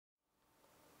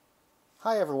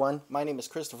Hi everyone, my name is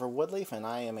Christopher Woodleaf and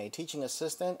I am a teaching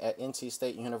assistant at NC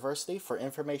State University for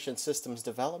Information Systems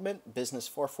Development, Business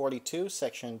 442,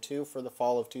 Section 2 for the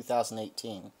fall of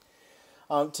 2018.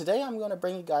 Today I'm going to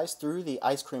bring you guys through the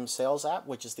Ice Cream Sales app,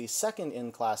 which is the second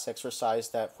in-class exercise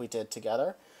that we did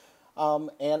together.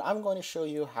 And I'm going to show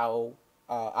you how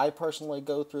I personally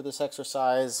go through this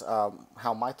exercise,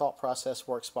 how my thought process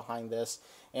works behind this,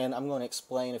 and I'm going to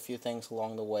explain a few things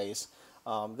along the ways.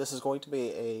 This is going to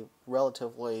be a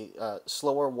relatively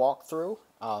slower walkthrough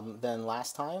than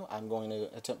last time. I'm going to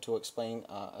attempt to explain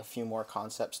a few more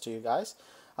concepts to you guys.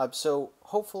 So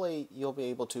hopefully you'll be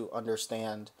able to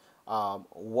understand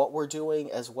what we're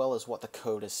doing as well as what the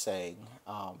code is saying.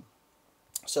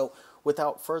 So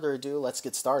without further ado, let's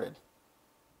get started.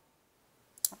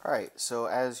 Alright, so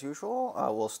as usual,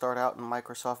 we'll start out in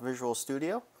Microsoft Visual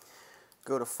Studio.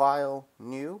 Go to File,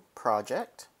 New,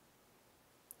 Project.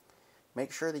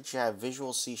 Make sure that you have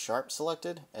Visual C#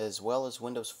 selected, as well as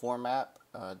Windows Format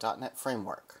 .NET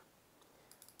Framework.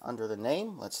 Under the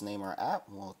name, let's name our app.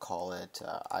 We'll call it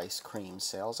Ice Cream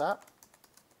Sales App.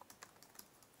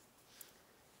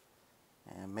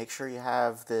 And make sure you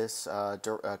have this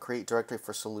Create Directory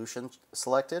for Solutions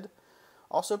selected.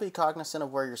 Also be cognizant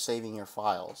of where you're saving your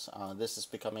files. This is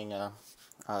becoming a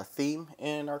theme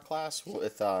in our class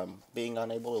with being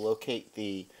unable to locate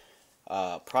the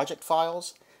project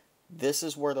files. This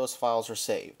is where those files are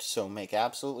saved, so make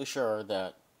absolutely sure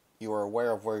that you are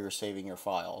aware of where you're saving your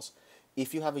files.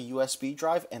 If you have a USB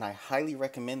drive, and I highly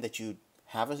recommend that you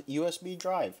have a USB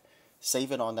drive,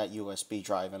 save it on that USB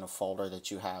drive in a folder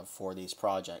that you have for these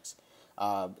projects.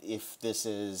 If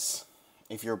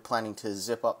you're planning to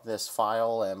zip up this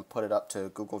file and put it up to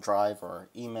Google Drive or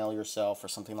email yourself or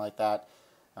something like that,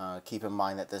 keep in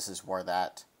mind that this is where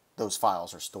those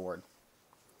files are stored.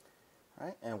 All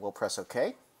right, and we'll press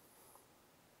OK.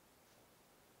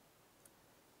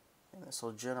 And this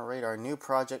will generate our new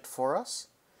project for us.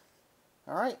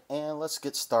 Alright, and let's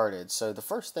get started. So the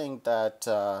first thing that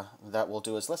we'll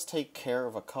do is let's take care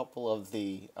of a couple of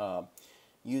the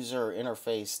user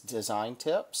interface design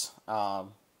tips.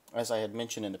 As I had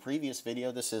mentioned in the previous video,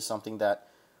 this is something that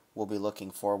we'll be looking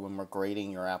for when we're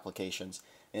grading your applications,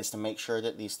 is to make sure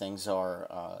that these things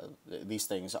are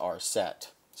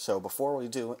set. So before we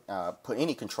do put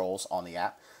any controls on the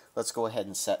app, let's go ahead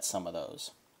and set some of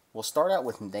those. We'll start out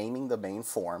with naming the main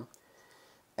form,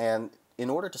 and in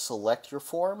order to select your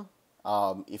form,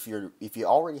 if you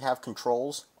already have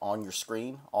controls on your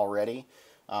screen already,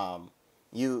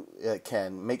 you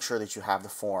can make sure that you have the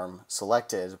form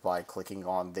selected by clicking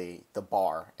on the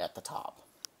bar at the top.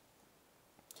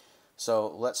 So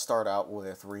let's start out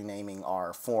with renaming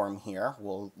our form here.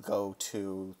 We'll go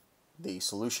to the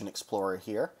Solution Explorer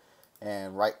here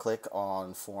and right click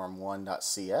on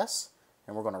form1.cs,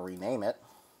 and we're going to rename it.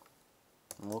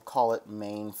 And we'll call it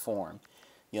main form.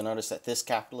 You'll notice that this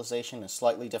capitalization is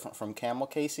slightly different from camel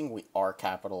casing. We are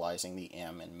capitalizing the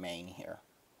M in main here.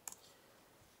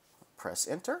 Press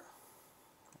enter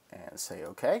and say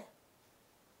OK.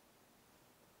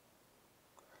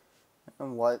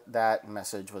 And what that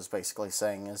message was basically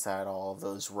saying is that all of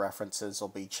those references will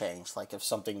be changed. Like if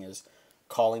something is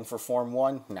calling for form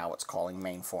 1, now it's calling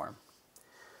main form.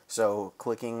 So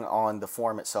clicking on the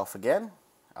form itself again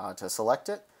to select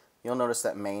it, you'll notice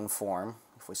that main form,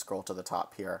 if we scroll to the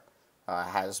top here,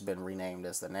 has been renamed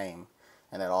as the name,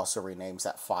 and that also renames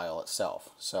that file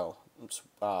itself. So it's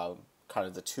kind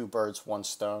of the two birds, one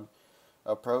stone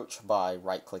approach by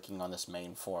right-clicking on this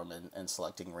main form and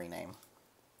selecting rename.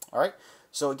 Alright,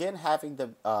 so again, having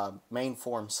the main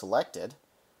form selected,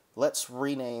 let's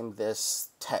rename this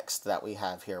text that we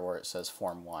have here where it says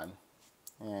Form 1,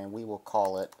 and we will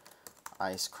call it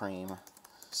Ice Cream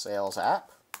Sales App.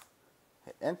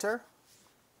 Hit enter,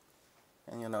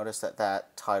 and you'll notice that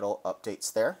that title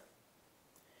updates there.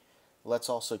 Let's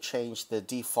also change the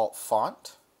default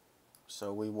font.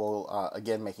 So we will,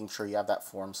 again, making sure you have that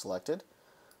form selected.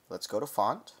 Let's go to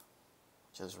font,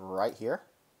 which is right here.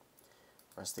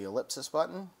 Press the ellipsis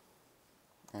button,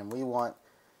 and we want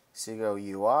Segoe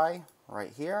UI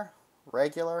right here,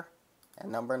 regular,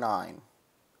 and number 9.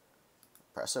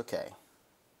 Press OK.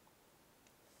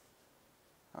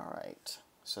 Alright.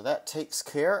 So that takes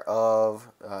care of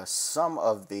some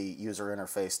of the user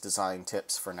interface design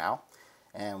tips for now.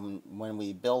 And when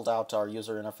we build out our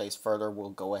user interface further, we'll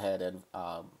go ahead and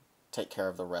take care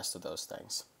of the rest of those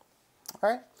things.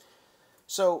 Alright,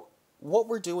 so what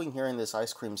we're doing here in this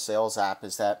Ice Cream Sales app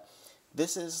is that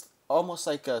this is almost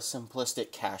like a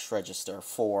simplistic cash register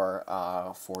for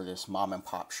this mom and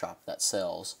pop shop that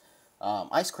sells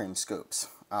ice cream scoops.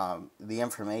 The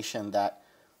information that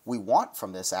we want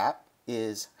from this app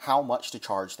is how much to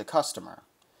charge the customer.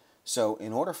 So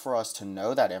in order for us to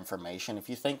know that information, if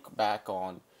you think back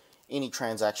on any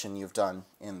transaction you've done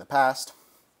in the past,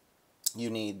 you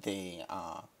need the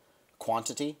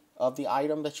quantity of the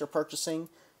item that you're purchasing,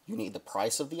 you need the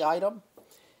price of the item,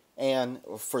 and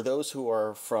for those who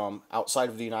are from outside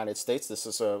of the United States, this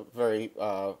is a very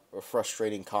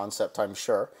frustrating concept, I'm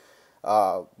sure,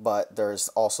 but there's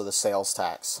also the sales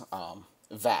tax,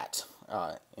 VAT,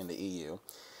 in the EU.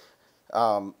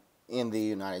 In the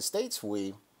United States,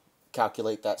 we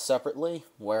calculate that separately,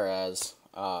 whereas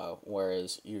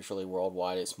usually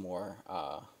worldwide it's more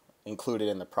included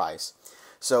in the price.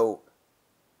 So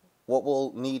what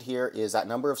we'll need here is that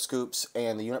number of scoops,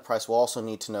 and the unit price. We'll also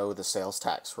need to know the sales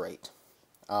tax rate.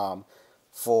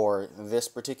 For this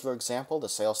particular example, the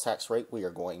sales tax rate we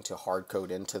are going to hard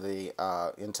code into the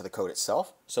code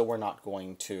itself. So we're not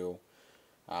going to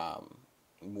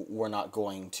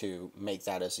make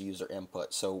that as a user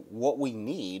input. So what we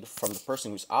need from the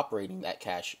person who's operating that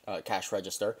cash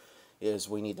register is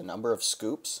we need the number of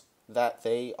scoops that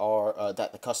that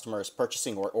the customer is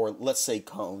purchasing, or let's say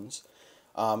cones,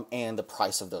 and the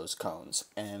price of those cones,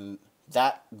 and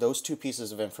those two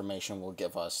pieces of information will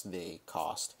give us the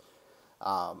cost.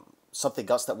 Something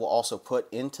else that we'll also put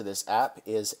into this app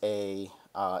is a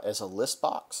list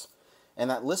box. And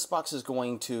that list box is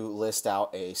going to list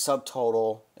out a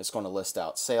subtotal, it's going to list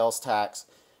out sales tax,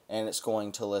 and it's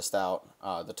going to list out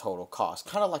the total cost,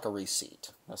 kind of like a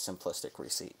receipt, a simplistic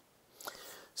receipt.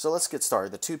 So let's get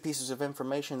started. The two pieces of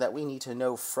information that we need to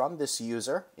know from this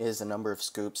user is the number of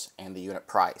scoops and the unit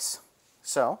price.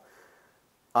 So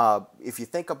if you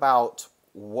think about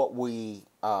what we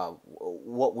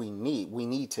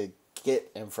need to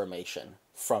get information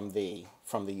from the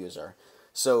user.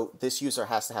 So this user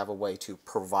has to have a way to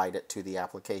provide it to the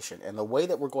application. And the way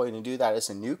that we're going to do that is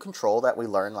a new control that we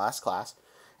learned last class,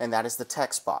 and that is the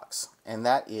text box. And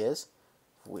that is,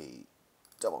 we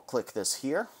double click this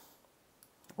here,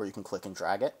 or you can click and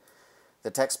drag it.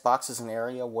 The text box is an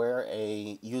area where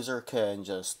a user can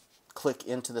just click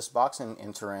into this box and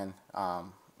enter in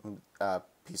a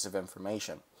piece of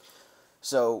information.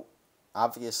 So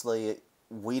obviously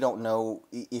we don't know,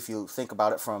 if you think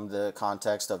about it from the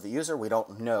context of the user, we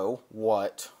don't know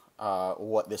what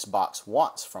this box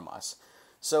wants from us.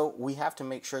 So we have to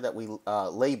make sure that we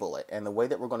label it, and the way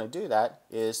that we're going to do that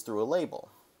is through a label.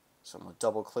 So I'm going to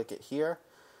double click it here,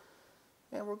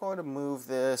 and we're going to move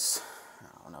this, I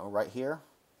don't know, right here.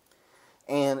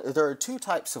 And there are two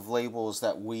types of labels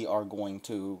that we are going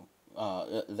to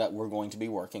be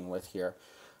working with here.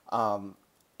 And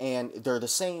they're the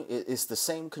same. It's the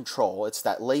same control. It's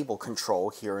that label control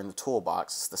here in the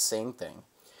toolbox. It's the same thing,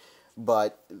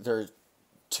 but there are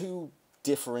two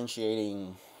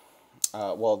differentiating.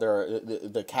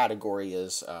 The category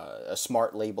is a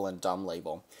smart label and dumb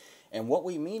label, and what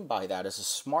we mean by that is a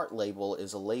smart label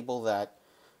is a label that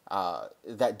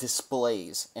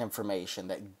displays information,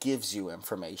 that gives you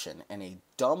information, and a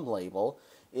dumb label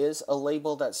is a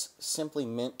label that's simply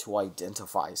meant to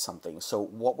identify something. So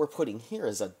what we're putting here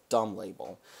is a dumb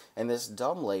label, and this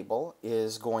dumb label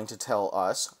is going to tell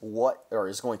us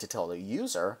is going to tell the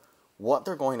user what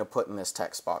they're going to put in this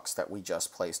text box that we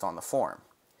just placed on the form.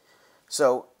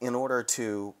 So in order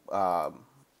to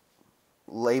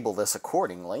label this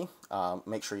accordingly,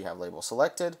 make sure you have label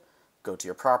selected, go to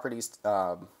your properties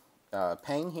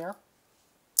pane here,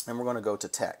 and we're going to go to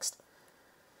text.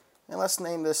 And let's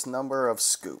name this number of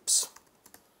scoops.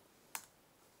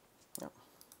 Yep.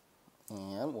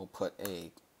 And we'll put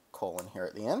a colon here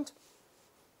at the end.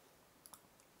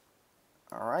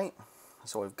 All right,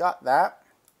 so we've got that.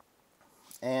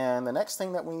 And the next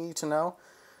thing that we need to know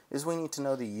is we need to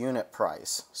know the unit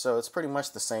price. So it's pretty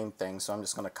much the same thing, so I'm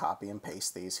just going to copy and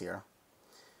paste these here.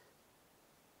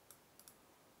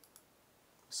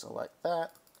 Select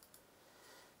that.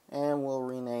 And we'll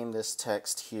rename this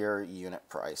text here unit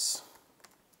price.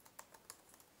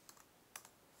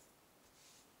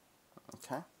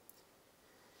 Okay.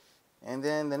 And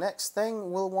then the next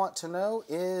thing we'll want to know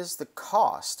is the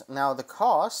cost. Now the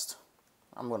cost,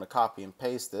 I'm going to copy and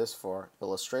paste this for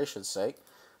illustration's sake.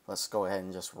 Let's go ahead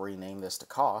and just rename this to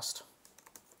cost.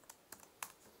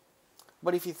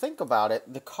 But if you think about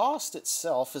it, the cost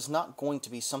itself is not going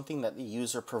to be something that the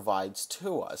user provides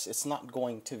to us. It's not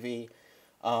going to be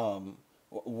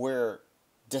we're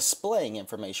displaying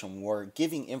information, we're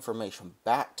giving information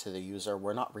back to the user,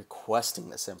 we're not requesting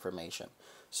this information.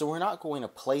 So we're not going to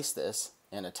place this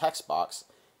in a text box.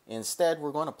 Instead,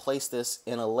 we're going to place this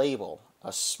in a label,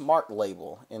 a smart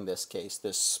label in this case.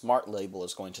 This smart label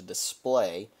is going to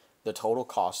display the total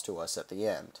cost to us at the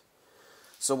end.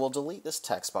 So we'll delete this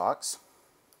text box.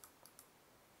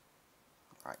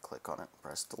 Right click on it,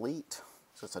 press delete,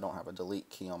 since I don't have a delete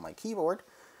key on my keyboard.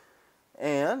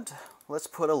 And let's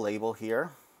put a label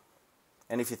here.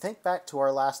 And if you think back to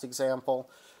our last example,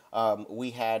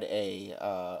 we had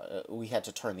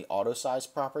to turn the auto size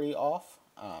property off.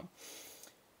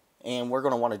 And we're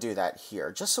going to want to do that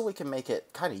here, just so we can make it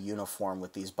kind of uniform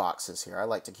with these boxes here. I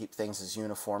like to keep things as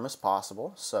uniform as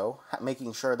possible. So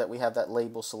making sure that we have that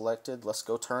label selected, let's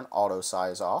go turn auto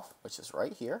size off, which is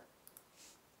right here.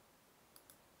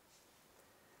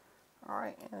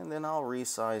 Alright, and then I'll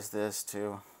resize this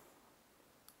to,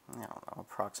 I don't know,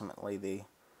 approximately the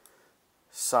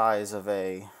size of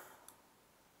a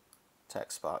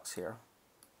text box here.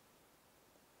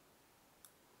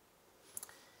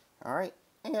 Alright,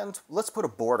 and let's put a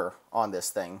border on this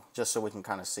thing, just so we can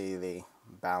kind of see the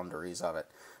boundaries of it.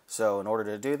 So in order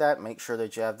to do that, make sure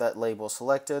that you have that label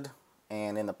selected,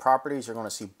 and in the properties you're going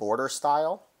to see border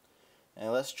style.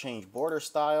 And let's change border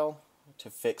style to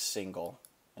fixed single.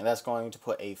 And that's going to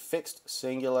put a fixed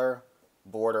singular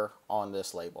border on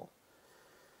this label.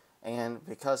 And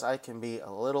because I can be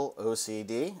a little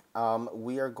OCD,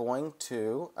 we are going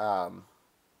to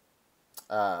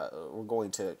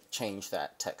change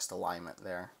that text alignment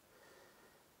there.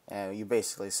 And you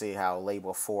basically see how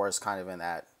label 4 is kind of in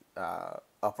that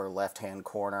upper left hand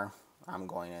corner. I'm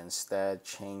going to instead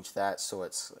change that so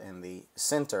it's in the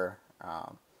center,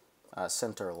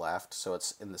 center left, so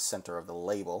it's in the center of the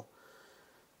label.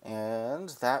 And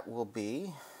that will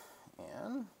be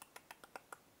in,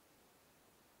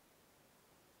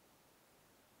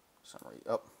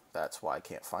 oh, that's why I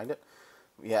can't find it.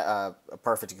 Yeah, a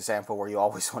perfect example where you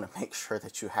always want to make sure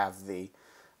that you have the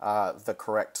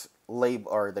correct label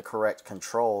or the correct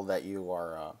control that you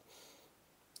are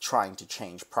trying to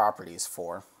change properties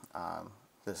for.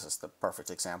 This is the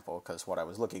perfect example because what I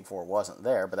was looking for wasn't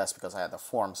there, but that's because I had the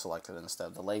form selected instead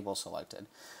of the label selected.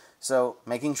 So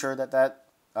making sure that that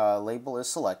label is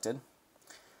selected,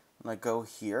 I'm going to go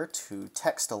here to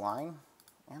text align,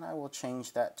 and I will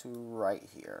change that to right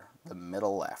here, the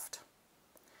middle left.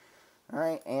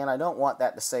 Alright, and I don't want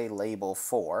that to say label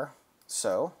 4,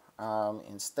 so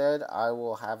instead I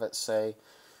will have it say,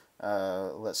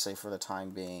 let's say for the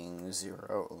time being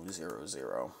 0, 0,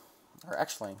 0. Or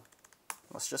actually,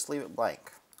 let's just leave it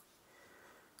blank.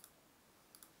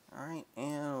 Alright,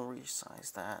 and we'll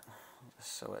resize that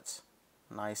just so it's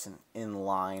nice and in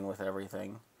line with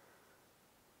everything.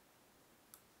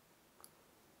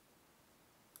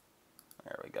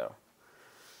 There we go.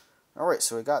 Alright,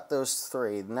 so we got those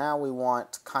three. Now we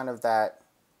want kind of that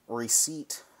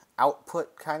receipt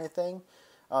output kind of thing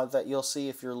that you'll see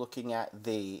if you're looking at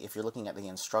the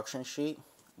instruction sheet.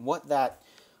 What that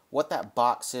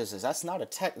box is that's not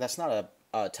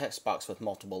a text box with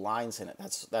multiple lines in it.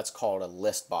 That's called a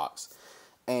list box.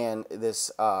 And this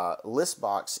list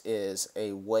box is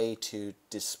a way to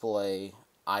display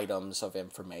items of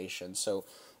information. So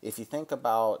if you think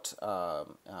about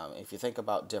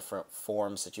different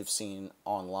forms that you've seen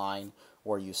online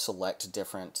where you select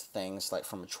different things like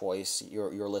from a choice,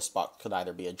 your list box could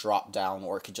either be a drop down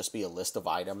or it could just be a list of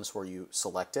items where you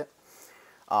select it.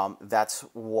 That's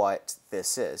what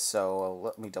this is. So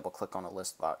let me double click on a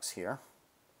list box here.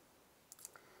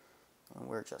 And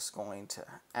we're just going to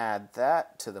add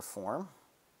that to the form.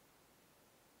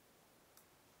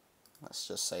 Let's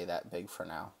just say that big for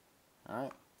now. All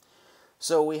right.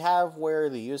 So we have where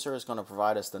the user is going to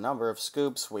provide us the number of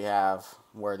scoops. We have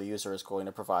where the user is going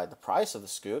to provide the price of the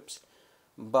scoops.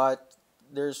 But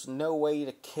there's no way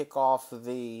to kick off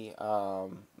that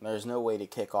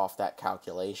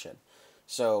calculation.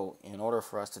 So in order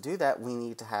for us to do that, we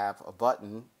need to have a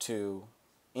button to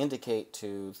indicate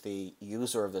to the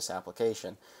user of this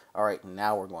application, all right,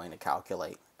 now we're going to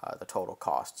calculate the total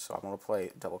cost. So I'm going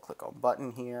to double click on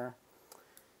button here.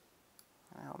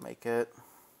 I'll make it,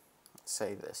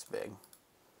 say this big.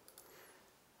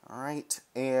 All right,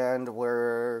 and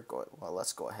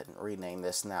let's go ahead and rename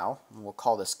this now. We'll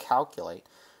call this calculate.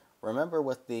 Remember,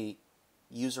 with the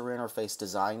user interface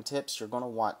design tips, you're going to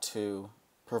want to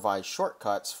provide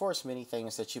shortcuts for as many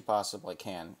things that you possibly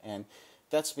can. And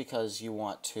that's because you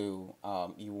want to,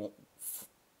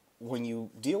 when you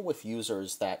deal with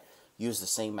users that use the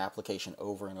same application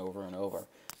over and over and over,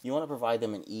 you want to provide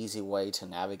them an easy way to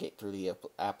navigate through the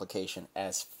application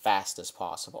as fast as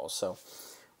possible. So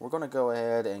we're going to go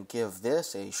ahead and give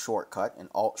this a shortcut, an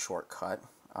Alt shortcut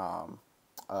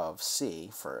of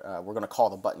C. We're going to call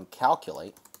the button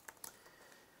calculate,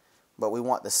 but we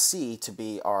want the C to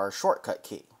be our shortcut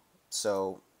key.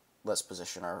 So let's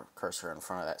position our cursor in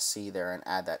front of that C there and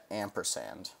add that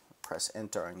ampersand. Press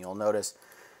enter, and you'll notice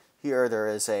here there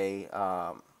is a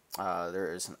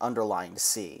there is an underlined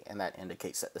C, and that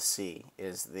indicates that the C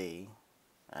is the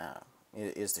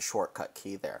shortcut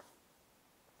key there.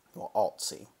 Well,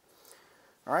 Alt-C.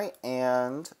 All right,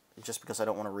 and just because I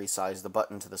don't want to resize the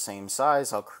button to the same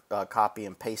size, I'll copy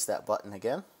and paste that button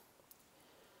again.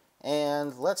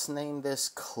 And let's name this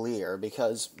clear,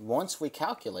 because once we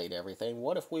calculate everything,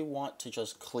 what if we want to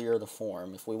just clear the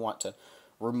form? If we want to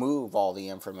remove all the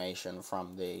information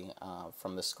from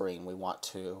the screen, we want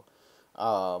to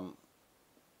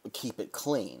keep it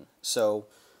clean. So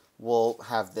we'll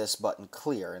have this button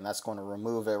clear, and that's going to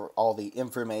remove all the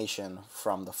information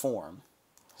from the form.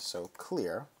 So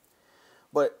clear.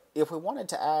 But if we wanted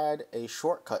to add a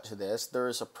shortcut to this, there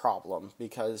is a problem,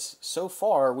 because so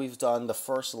far we've done the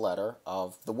first letter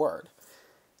of the word.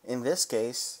 In this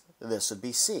case, this would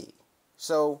be C.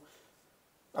 So,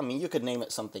 I mean, you could name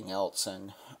it something else,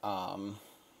 and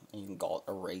you can call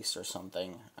it erase or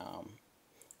something.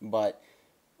 But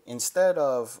instead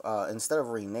of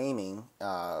renaming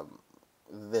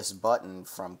this button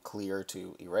from clear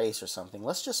to erase or something,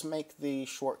 let's just make the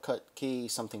shortcut key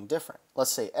something different.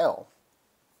 Let's say L.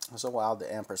 So we'll add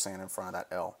the ampersand in front of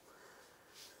that L.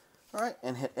 Alright,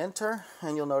 and hit enter,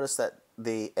 and you'll notice that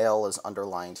the L is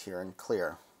underlined here in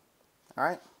clear.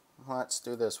 Alright, let's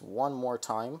do this one more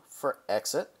time for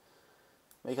exit,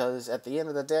 because at the end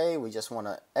of the day we just want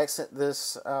to exit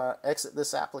this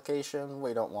application.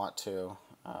 We don't want to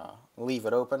leave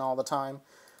it open all the time.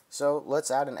 So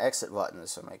let's add an exit button.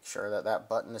 So make sure that that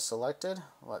button is selected.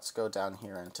 Let's go down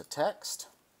here into text,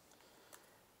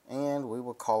 and we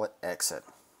will call it exit.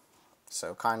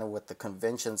 So kind of with the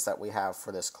conventions that we have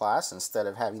for this class, instead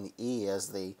of having the E as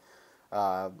the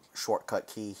shortcut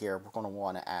key here, we're going to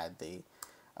want to add the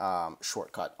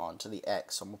shortcut onto the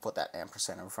X. So we'll put that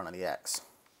ampersand in front of the X.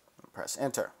 And press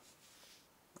enter.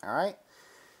 Alright,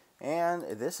 and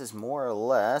this is more or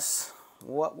less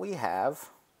what we have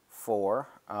for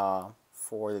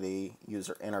the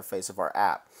user interface of our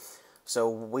app. So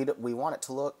we want it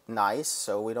to look nice,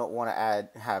 so we don't want to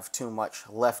have too much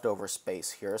leftover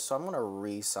space here. So I'm going to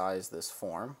resize this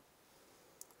form.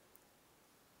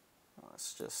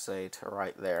 Let's just say to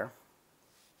right there.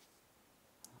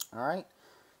 Alright,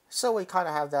 so we kind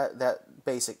of have that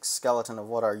basic skeleton of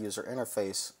what our user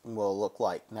interface will look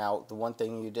like. Now, the one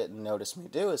thing you didn't notice me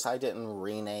do is I didn't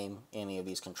rename any of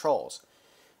these controls.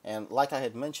 And like I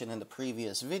had mentioned in the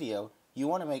previous video, you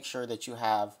want to make sure that you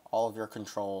have all of your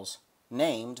controls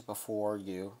named before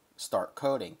you start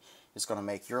coding. It's going to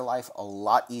make your life a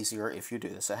lot easier if you do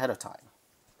this ahead of time.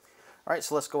 Alright,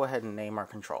 so let's go ahead and name our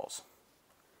controls.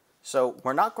 So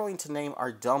we're not going to name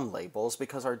our DOM labels,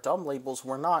 because our DOM labels,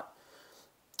 we're not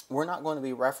going to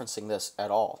be referencing this at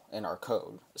all in our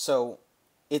code. So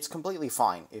it's completely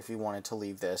fine if you wanted to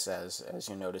leave this as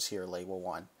you notice here, label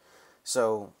 1.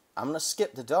 So I'm going to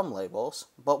skip the DOM labels,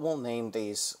 but we'll name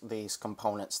these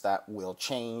components that will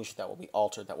change, that will be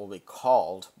altered, that will be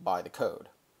called by the code.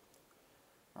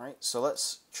 Alright, so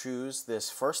let's choose this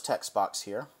first text box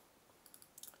here.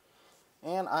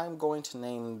 And I'm going to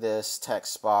name this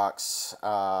text box,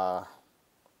 I'm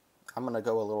going to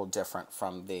go a little different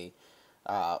from the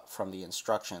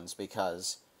instructions,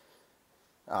 because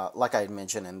like I had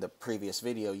mentioned in the previous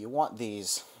video, you want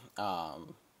these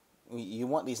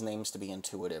names to be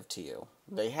intuitive to you.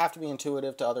 They have to be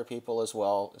intuitive to other people as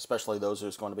well, especially those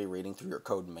who's going to be reading through your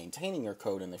code and maintaining your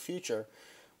code in the future.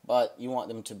 But you want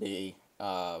them to be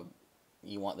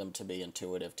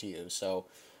intuitive to you. So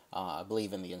I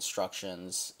believe in the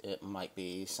instructions it might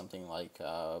be something like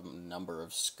number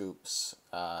of scoops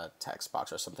text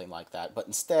box or something like that. But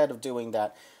instead of doing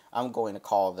that, I'm going to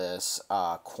call this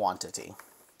quantity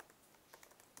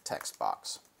text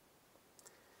box.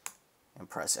 And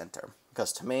press enter,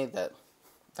 because to me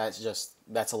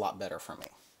that's a lot better for me.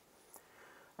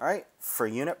 Alright, for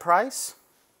unit price,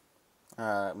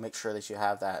 make sure that you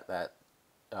have that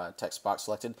text box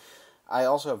selected. I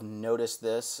also have noticed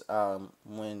this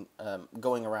when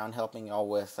going around helping y'all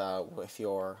with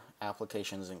your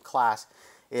applications in class,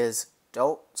 is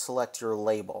don't select your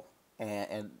label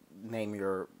and name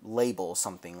your label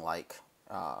something like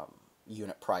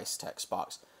unit price text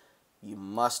box. You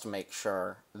must make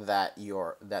sure that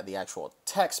the actual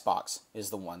text box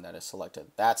is the one that is selected.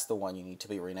 That's the one you need to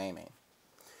be renaming.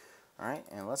 Alright,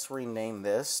 and let's rename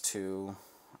this to,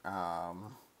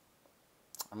 I'm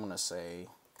going to say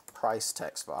price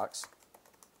text box.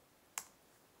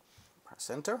 Press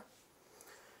enter.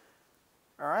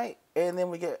 Alright, and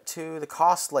then we get to the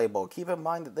cost label. Keep in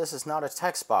mind that this is not a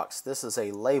text box, this is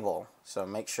a label, so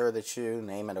make sure that you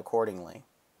name it accordingly.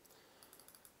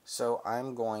 So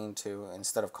I'm going to,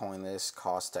 instead of calling this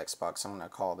cost text box, I'm going to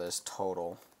call this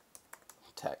total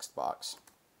text box.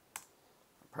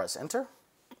 Press enter.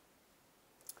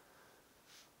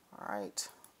 Alright,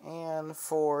 and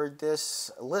for this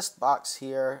list box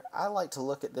here, I like to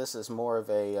look at this as more of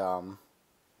a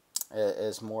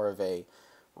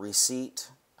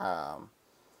receipt.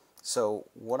 So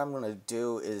what I'm going to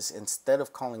do is, instead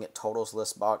of calling it totals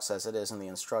list box as it is in the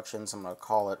instructions, I'm going to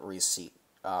call it receipt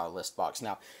list box.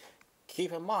 Now,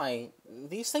 keep in mind,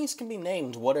 these things can be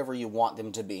named whatever you want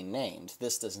them to be named.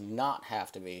 This does not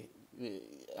have to be,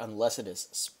 unless it is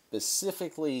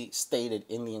specifically stated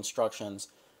in the instructions.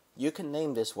 You can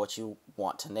name this what you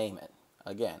want to name it.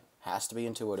 Again, has to be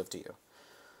intuitive to you.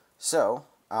 So,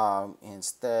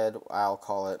 instead, I'll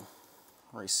call it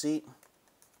receipt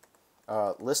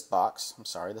list box. I'm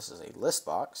sorry, this is a list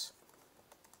box.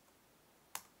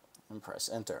 And press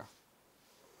enter.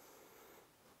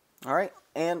 Alright,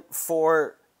 and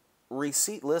for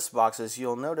receipt list boxes,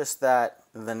 you'll notice that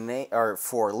the name, or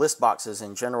for list boxes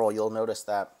in general, you'll notice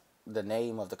that the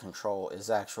name of the control is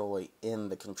actually in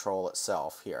the control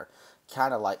itself here.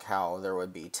 Kind of like how there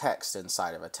would be text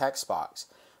inside of a text box.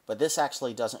 But this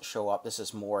actually doesn't show up. This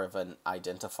is more of an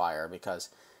identifier, because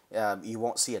you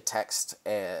won't see a text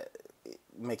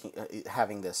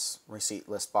having this receipt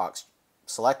list box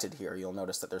selected here. You'll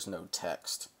notice that there's no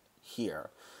text here.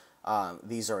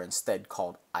 These are instead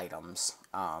called items.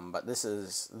 But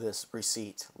this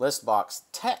receipt list box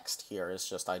text here is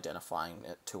just identifying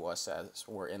it to us as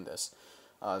we're in this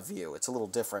view. It's a little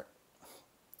different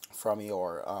from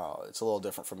your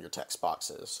text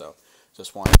boxes. So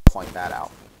just wanted to point that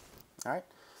out. All right.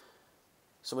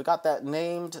 So we got that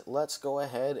named. Let's go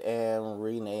ahead and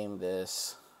rename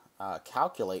this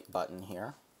calculate button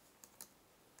here.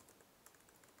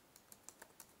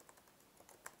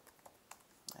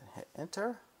 And hit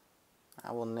enter.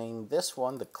 I will name this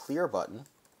one the clear button.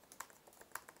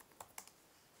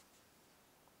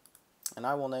 And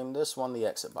I will name this one the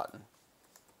exit button.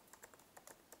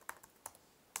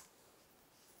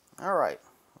 Alright,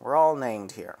 we're all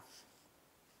named here.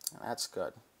 That's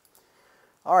good.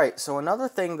 Alright, so another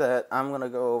thing that I'm going to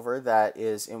go over that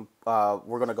is, we're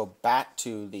going to go back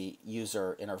to the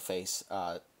user interface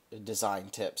design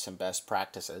tips and best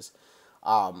practices.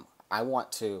 I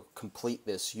want to complete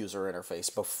this user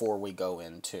interface before we go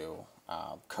into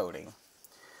coding.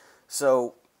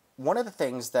 So one of the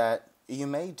things that you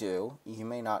may do, you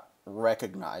may not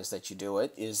recognize that you do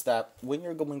it, is that when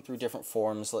you're going through different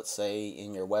forms, let's say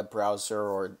in your web browser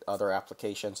or other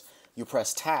applications, you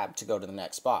press tab to go to the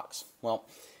next box. Well,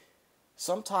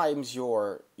 sometimes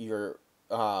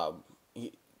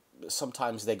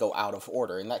sometimes they go out of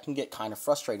order, and that can get kind of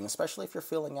frustrating, especially if you're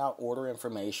filling out order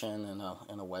information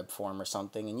in a web form or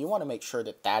something, and you want to make sure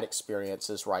that that experience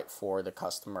is right for the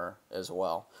customer as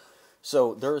well.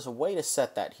 So there is a way to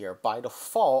set that here. By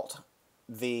default,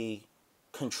 the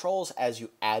controls as you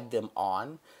add them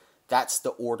on, that's the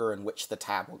order in which the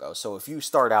tab will go. So if you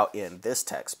start out in this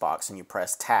text box and you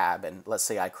press tab, and let's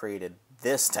say I created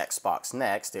this text box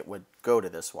next, it would go to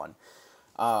this one.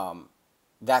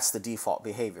 That's the default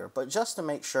behavior. But just to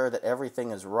make sure that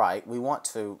everything is right, we want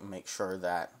to make sure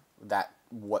that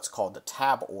what's called the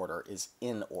tab order is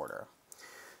in order.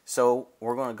 So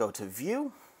we're going to go to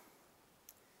View,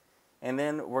 and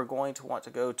then we're going to want to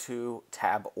go to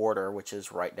Tab Order, which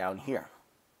is right down here.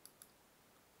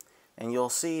 And you'll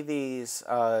see these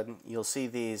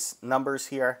numbers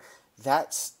here.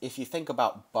 That's, if you think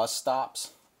about bus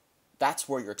stops, that's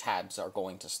where your tabs are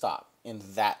going to stop, in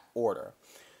that order.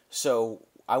 So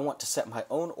I want to set my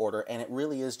own order, and it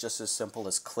really is just as simple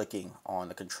as clicking on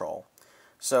the control.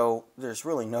 So there's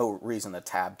really no reason to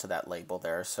tab to that label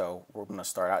there, so we're going to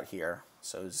start out here.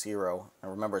 So 0,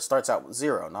 and remember it starts out with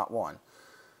 0, not 1.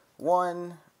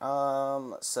 1,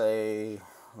 let's say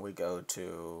we go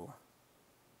to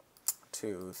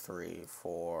 2, 3,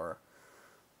 4,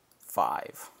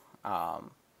 5.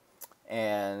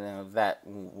 And that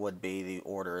would be the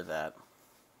order that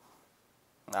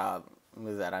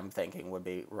that I'm thinking would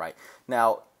be right.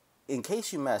 Now, in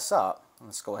case you mess up,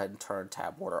 let's go ahead and turn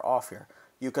tab order off here.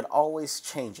 You can always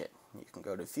change it. You can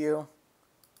go to View,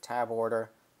 Tab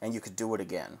Order, and you could do it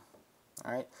again.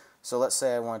 All right. So let's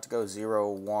say I want to go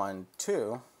 0, 1,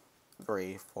 2,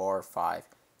 3, 4, 5.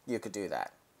 You could do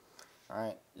that. All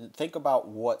right. Think about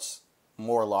what's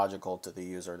more logical to the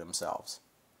user themselves.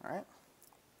 All right.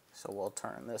 So we'll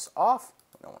turn this off.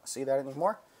 We don't want to see that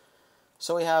anymore.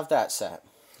 So we have that set.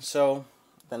 So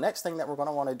the next thing that we're going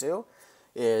to want to do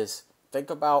is think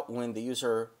about when the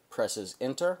user presses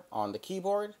Enter on the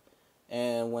keyboard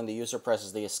and when the user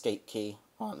presses the Escape key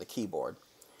on the keyboard.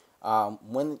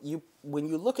 When you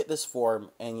look at this form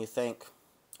and you think,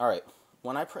 all right,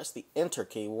 when I press the Enter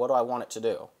key, what do I want it to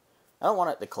do? I don't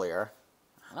want it to clear.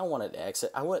 I don't want it to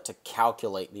exit. I want it to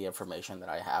calculate the information that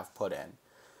I have put in.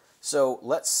 So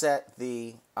let's set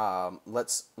the,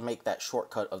 let's make that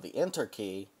shortcut of the enter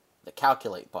key the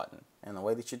calculate button. And the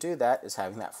way that you do that is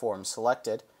having that form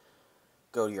selected,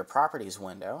 go to your properties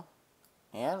window,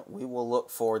 and we will look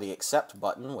for the accept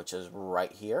button, which is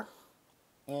right here.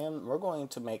 And we're going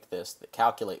to make this the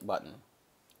calculate button.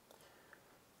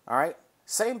 Alright,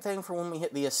 same thing for when we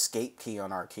hit the escape key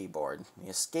on our keyboard. The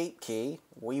escape key,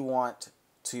 we want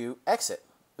to exit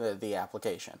the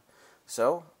application.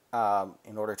 So,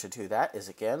 in order to do that is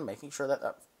again making sure that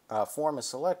that form is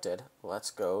selected.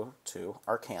 Let's go to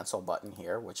our cancel button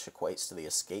here, which equates to the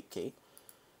escape key,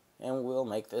 and we'll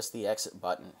make this the exit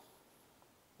button.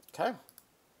 Okay.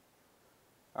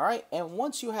 Alright, and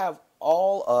once you have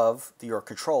all of your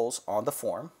controls on the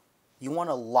form, you want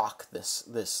to lock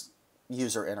this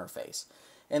user interface.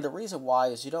 And the reason why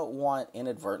is you don't want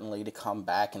inadvertently to come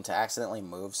back and to accidentally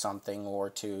move something or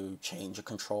to change a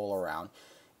control around.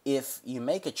 If you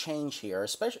make a change here,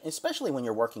 especially when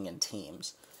you're working in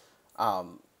teams,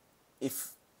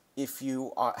 if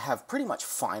you have pretty much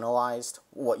finalized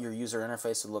what your user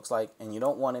interface looks like and you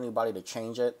don't want anybody to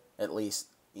change it, at least,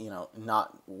 you know,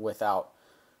 not without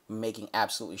making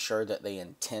absolutely sure that they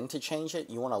intend to change it,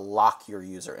 you want to lock your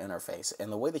user interface. And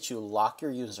the way that you lock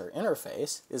your user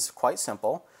interface is quite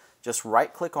simple. Just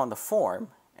right click on the form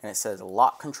and it says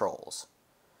lock controls.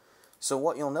 So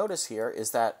what you'll notice here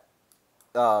is that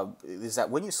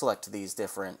when you select these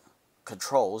different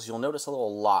controls, you'll notice a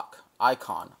little lock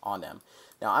icon on them.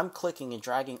 Now I'm clicking and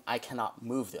dragging, I cannot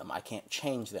move them, I can't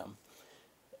change them.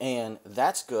 And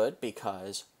that's good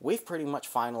because we've pretty much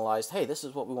finalized, hey, this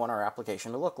is what we want our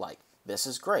application to look like. This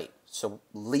is great, so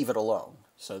leave it alone.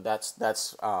 So that's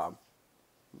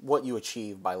what you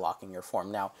achieve by locking your form.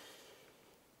 Now,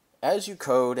 as you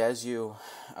code, as your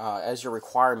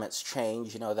requirements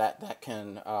change, you know that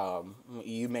can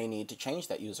you may need to change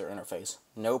that user interface.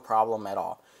 No problem at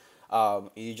all.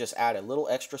 You just add a little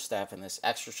extra step, and this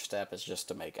extra step is just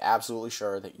to make absolutely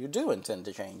sure that you do intend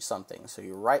to change something. So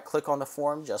you right click on the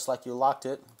form just like you locked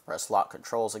it, press lock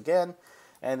controls again,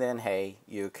 and then hey,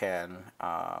 you can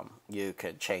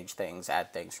change things,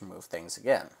 add things, remove things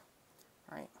again.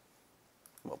 All right,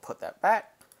 we'll put that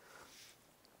back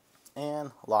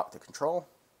and lock the control,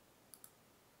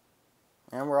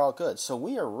 and we're all good. So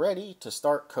we are ready to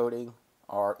start coding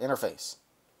our interface.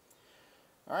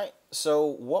 Alright, so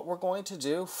what we're going to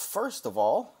do first of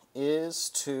all is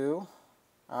to,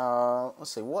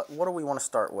 let's see, what do we want to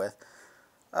start with?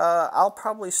 I'll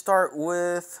probably start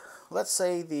with, let's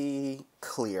say, the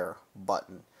clear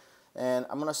button. And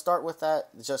I'm going to start with that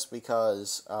just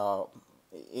because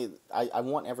I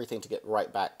want everything to get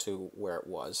right back to where it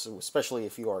was, especially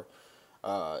if you're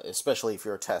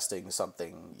testing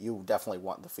something. You definitely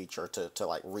want the feature to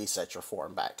like reset your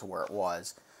form back to where it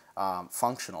was.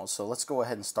 Functional. So let's go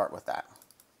ahead and start with that.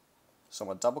 So I'm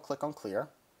going to double click on clear.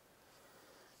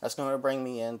 That's going to bring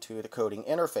me into the coding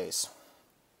interface.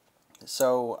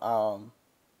 So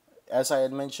as I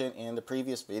had mentioned in the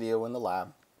previous video in the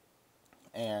lab,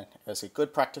 and as a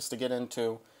good practice to get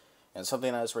into and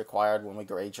something that is required when we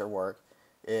grade your work,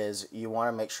 is you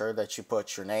want to make sure that you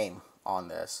put your name on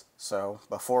this. So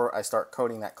before I start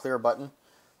coding that clear button,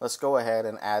 let's go ahead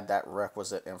and add that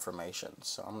requisite information.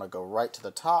 So I'm going to go right to the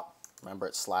top. Remember,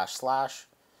 it's //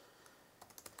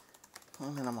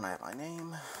 and then I'm going to add my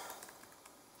name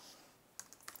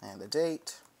and the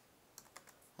date.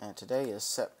 And today is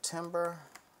September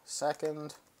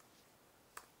 2nd.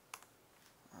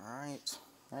 Alright,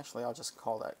 actually I'll just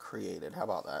call that created. How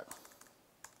about that?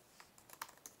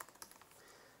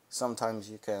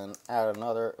 Sometimes you can add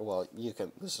another, well, you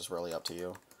can, this is really up to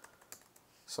you.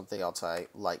 Something else I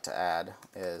like to add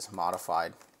is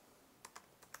modified.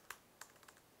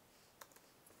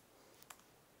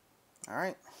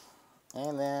 Alright,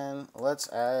 and then let's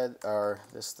add our,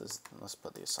 let's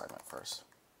put the assignment first.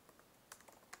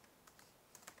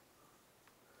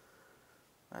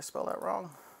 Did I spell that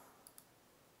wrong?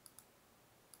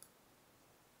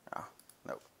 Ah,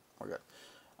 nope, we're good.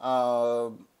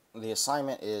 The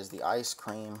assignment is the ice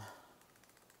cream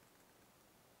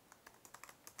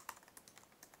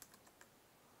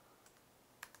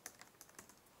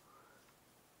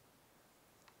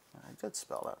I did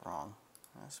spell that wrong.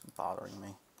 That's bothering me.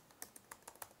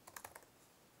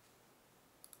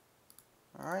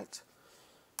 Alright.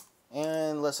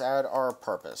 And let's add our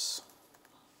purpose.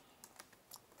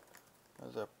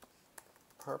 The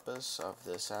purpose of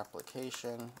this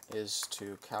application is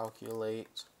to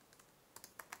calculate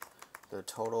the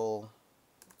total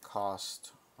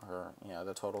cost, or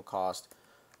the total cost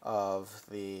of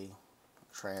the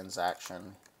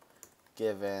transaction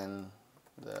given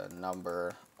the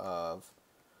number of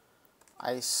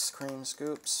ice cream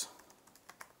scoops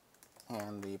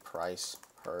and the price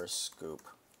per scoop.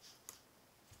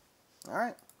 All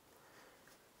right.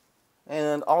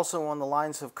 And also on the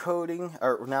lines of coding,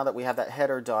 or now that we have that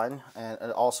header done, and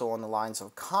also on the lines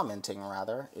of commenting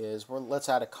rather, is let's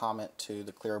add a comment to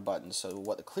the clear button. So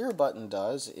what the clear button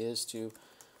does is to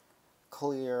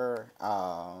clear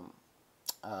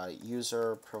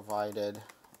user provided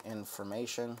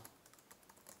information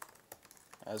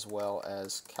as well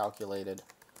as calculated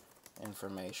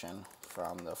information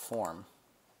from the form.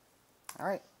 All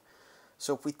right.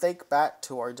 So if we think back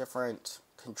to our different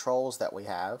controls that we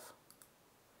have,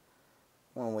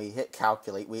 when we hit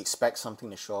calculate, we expect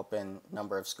something to show up in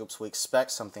number of scoops. We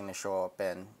expect something to show up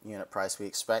in unit price. We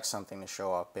expect something to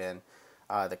show up in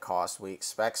the cost. We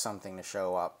expect something to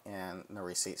show up in the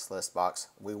receipts list box.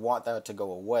 We want that to go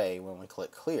away when we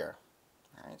click clear.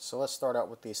 All right, so let's start out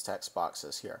with these text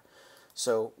boxes here.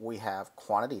 So we have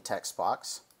quantity text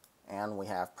box and we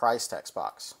have price text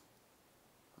box.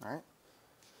 All right,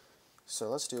 so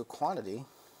let's do quantity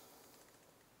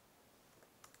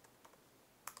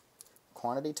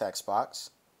text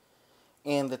box,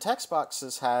 and the text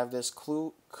boxes have this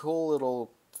cool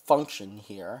little function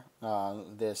here,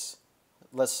 this,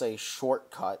 let's say,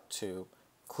 shortcut to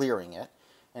clearing it,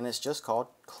 and it's just called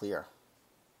clear.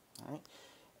 All right?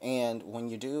 And when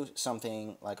you do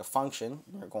something like a function,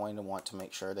 you're going to want to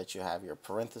make sure that you have your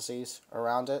parentheses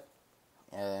around it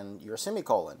and your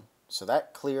semicolon, so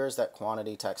that clears that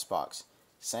quantity text box.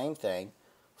 Same thing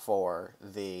for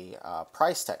the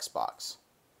price text box.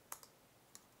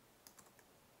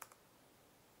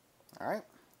 All right,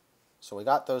 so we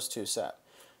got those two set.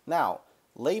 Now,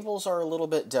 labels are a little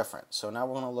bit different. So now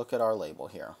we're going to look at our label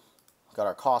here. We've got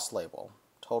our cost label,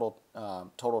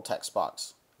 total text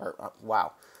box.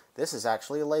 Wow, this is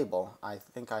actually a label. I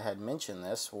think I had mentioned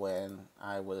this when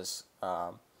I was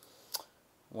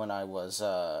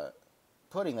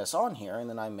putting this on here, and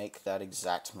then I make that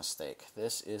exact mistake.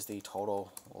 This is the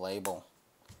total label.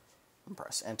 And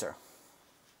press enter.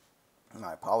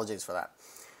 My apologies for that.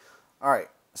 All right.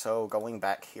 So going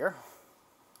back here,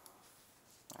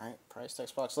 all right, price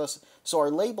text box list. So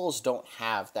our labels don't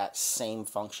have that same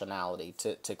functionality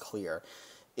to clear.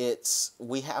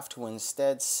 We have to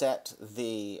instead set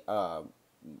the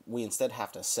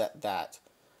have to set that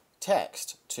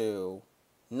text to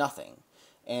nothing,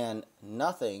 and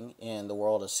nothing in the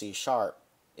world of C#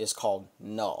 is called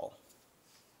null.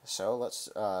 So let's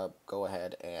go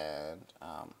ahead and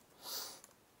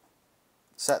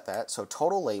set that. So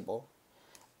total label.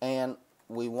 And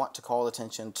we want to call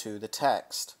attention to the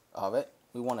text of it.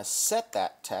 We want to set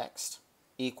that text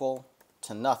equal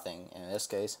to nothing, in this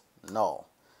case, null,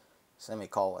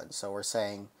 semicolon. So we're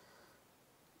saying,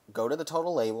 go to the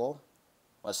total label,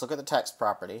 let's look at the text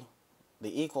property.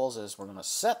 The equals is we're going to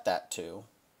set that to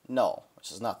null,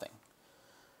 which is nothing.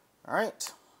 All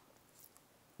right.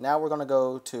 Now we're going to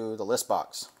go to the list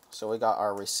box. So we got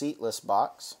our receipt list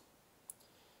box.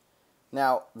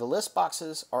 Now, the list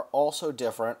boxes are also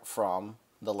different from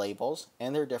the labels,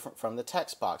 and they're different from the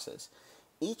text boxes.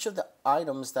 Each of the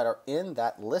items that are in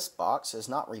that list box is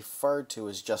not referred to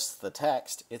as just the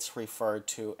text, it's referred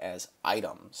to as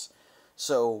items.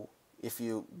 So if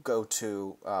you go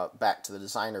to back to the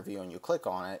designer view and you click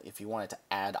on it, if you wanted to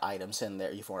add items in there,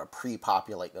 if you want to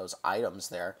pre-populate those items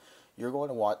there, you're going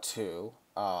to want to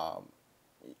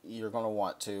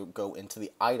go into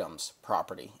the items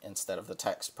property instead of the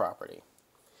text property.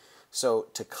 So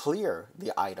to clear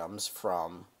the items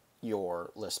from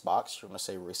your list box, you're going to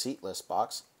say receipt list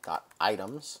box dot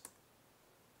items,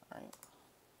 right,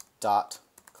 dot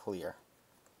clear.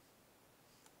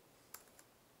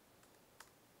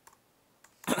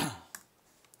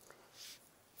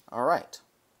 All right,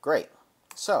 great.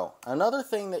 So another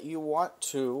thing that you want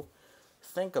to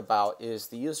think about is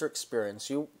the user experience.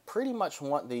 You pretty much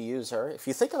want the user, if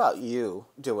you think about you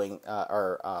doing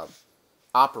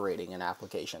operating an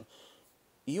application,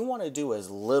 you want to do as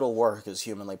little work as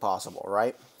humanly possible,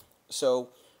 right? So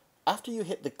after you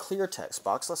hit the clear text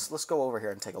box, let's go over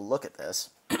here and take a look at this,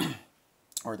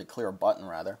 or the clear button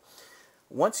rather.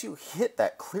 Once you hit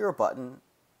that clear button,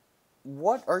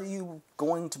 what are you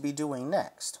going to be doing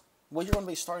next? Well, you're going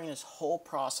to be starting this whole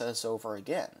process over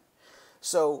again.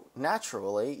 So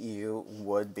naturally, you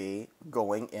would be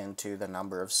going into the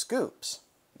number of scoops.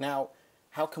 Now,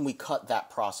 how can we cut that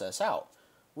process out?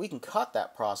 We can cut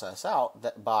that process out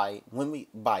by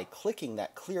clicking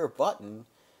that clear button.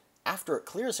 After it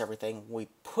clears everything, we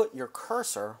put your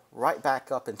cursor right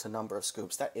back up into number of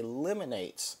scoops. That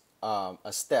eliminates a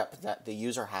step that the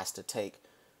user has to take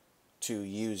to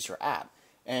use your app.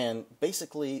 And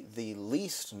basically, the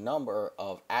least number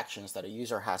of actions that a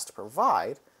user has to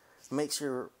provide makes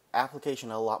your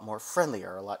application a lot more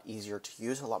friendlier, a lot easier to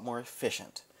use, a lot more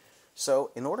efficient.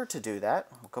 So in order to do that,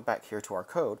 we'll go back here to our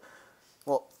code.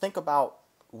 Well, think about,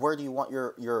 where do you want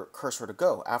your cursor to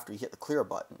go after you hit the clear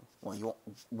button? Well,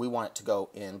 we want it to go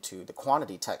into the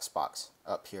quantity text box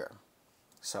up here.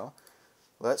 So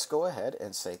let's go ahead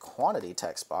and say quantity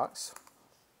text box.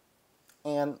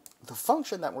 And the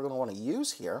function that we're going to want to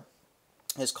use here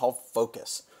is called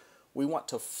focus. We want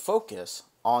to focus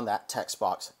on that text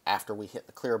box after we hit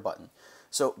the clear button.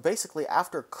 So basically,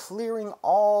 after clearing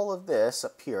all of this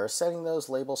up here, setting those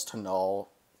labels to null,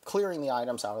 clearing the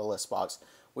items out of the list box,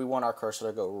 we want our cursor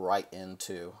to go right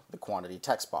into the quantity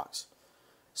text box.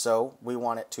 So we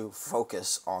want it to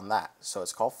focus on that. So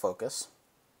it's called focus.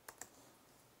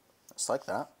 Just like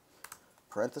that.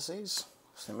 Parentheses,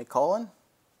 semicolon,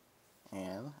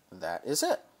 and that is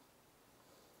it.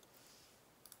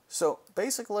 So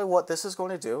basically what this is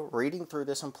going to do, reading through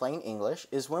this in plain English,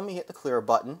 is when we hit the clear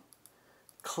button,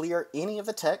 clear any of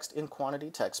the text in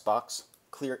quantity text box,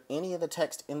 clear any of the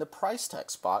text in the price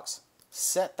text box,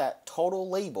 set that total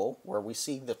label where we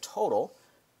see the total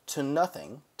to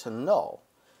nothing, to null,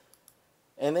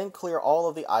 and then clear all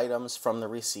of the items from the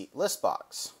receipt list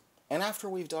box. And after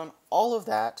we've done all of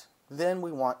that, then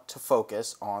we want to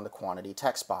focus on the quantity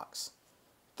text box.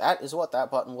 That is what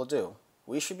that button will do.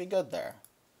 We should be good there.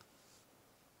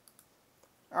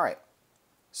 Alright,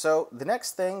 so the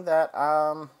next thing that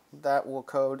we'll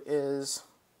code is,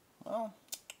 well,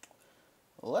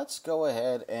 let's go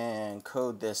ahead and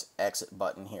code this exit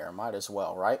button here. Might as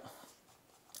well, right?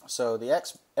 So the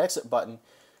exit button,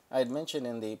 I had mentioned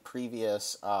in the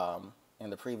previous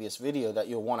video that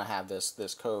you'll want to have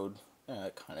this code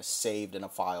kind of saved in a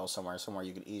file somewhere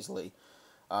you could easily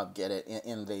get it.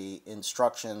 In the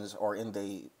instructions or in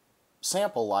the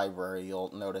sample library, you'll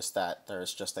notice that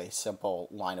there's just a simple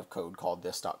line of code called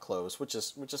this.close, which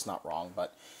is not wrong,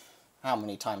 but how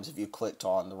many times have you clicked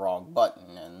on the wrong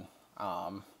button and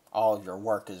all of your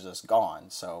work is just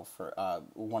gone? So for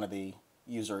one of the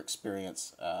user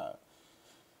experience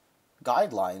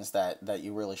guidelines that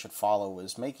you really should follow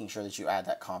is making sure that you add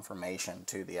that confirmation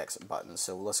to the exit button.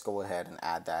 So let's go ahead and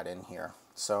add that in here.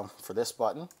 So for this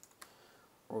button,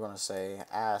 we're going to say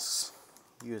asks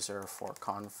user for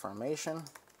confirmation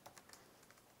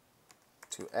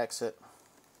to exit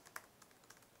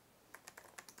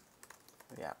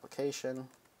the application,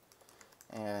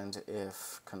 and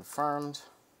if confirmed,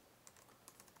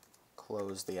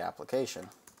 close the application.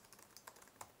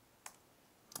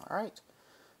 Alright,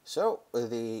 so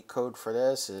the code for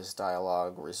this is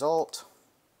dialog result.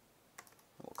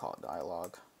 We'll call it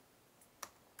dialog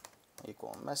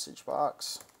equal message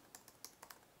box.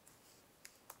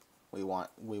 We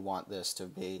want this to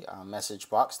be a message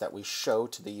box that we show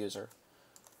to the user.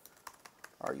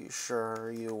 Are you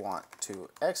sure you want to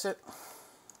exit?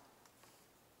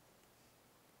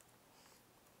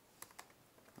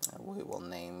 We will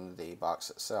name the box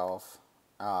itself.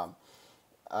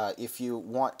 If you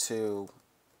want to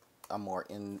a more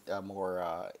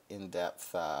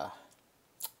in-depth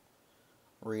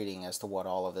reading as to what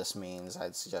all of this means,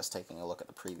 I'd suggest taking a look at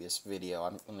the previous video.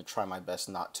 I'm going to try my best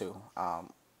not to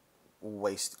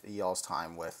waste y'all's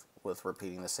time with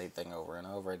repeating the same thing over and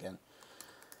over again.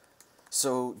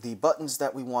 So the buttons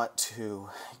that we want to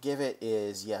give it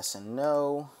is yes and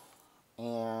no,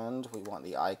 and we want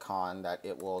the icon that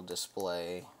it will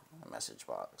display a message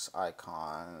box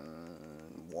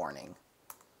icon warning.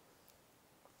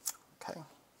 Okay,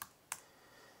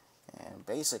 and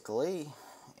basically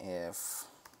if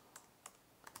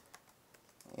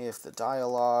the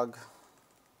dialog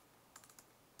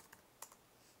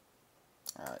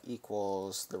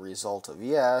equals the result of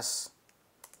yes,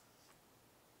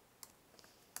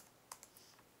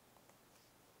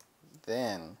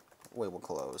 then we will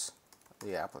close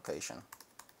the application.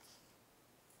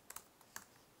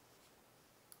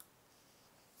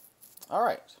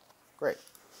 Alright, great.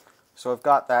 So we've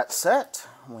got that set.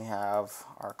 We have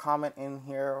our comment in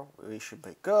here. We should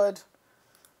be good.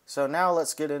 So now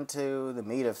let's get into the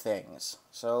meat of things.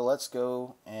 So let's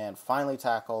go and finally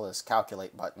tackle this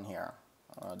calculate button here.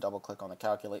 Double click on the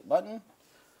calculate button.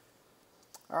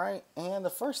 Alright, and the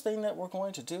first thing that we're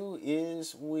going to do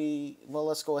is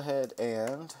let's go ahead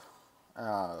and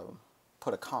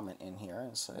put a comment in here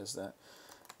and says that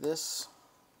this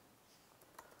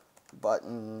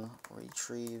button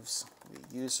retrieves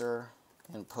the user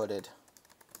inputted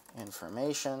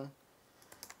information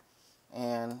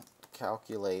and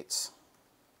calculates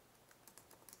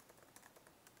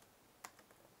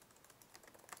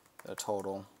the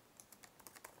total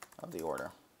of the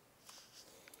order.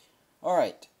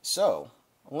 Alright, so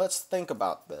let's think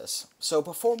about this. So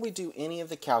before we do any of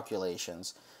the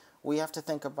calculations, we have to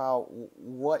think about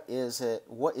what is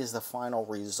the final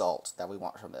result that we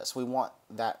want from this. We want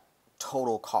that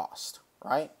total cost,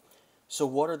 right? So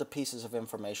what are the pieces of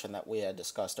information that we had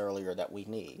discussed earlier that we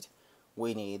need?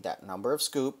 We need that number of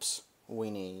scoops,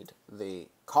 we need the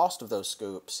cost of those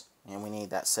scoops, and we need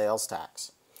that sales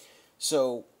tax.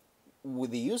 So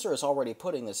the user is already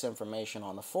putting this information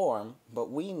on the form, but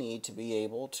we need to be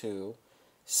able to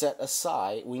set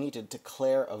aside, we need to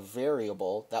declare a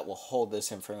variable that will hold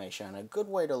this information. And a good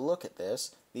way to look at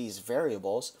these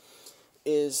variables,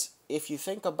 is if you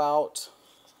think about,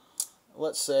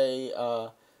 let's say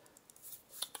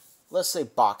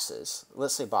boxes.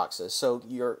 Let's say boxes. So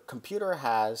your computer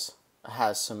has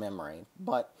some memory,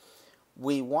 but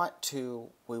we want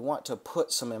to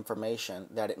put some information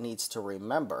that it needs to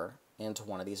remember into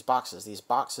one of these boxes. These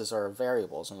boxes are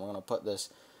variables, and we're going to put this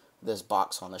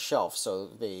box on the shelf. So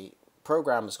the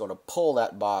program is going to pull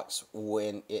that box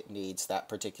when it needs that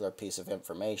particular piece of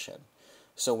information.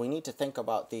 So we need to think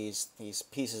about those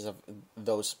pieces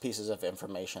of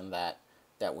information that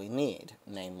we need,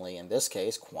 namely in this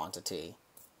case quantity,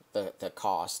 the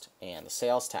cost, and the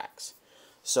sales tax.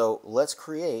 So let's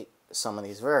create some of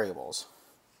these variables.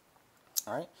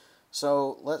 All right.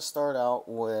 So let's start out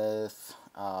with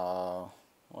the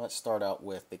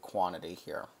quantity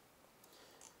here.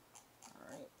 All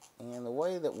right. And the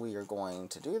way that we are going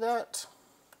to do that,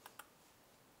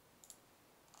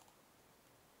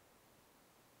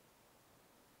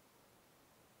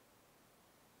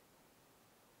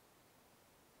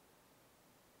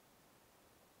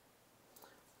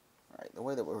 the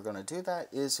way that we're going to do that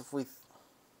is if we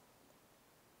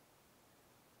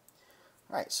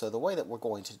Alright, so the way that we're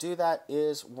going to do that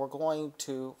is we're going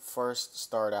to first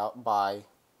start out by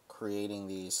creating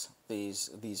these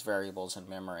variables in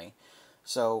memory.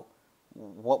 So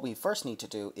what we first need to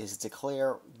do is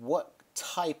declare what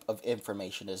type of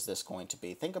information is this going to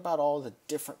be. Think about all the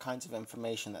different kinds of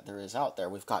information that there is out there.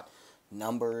 We've got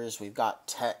numbers, we've got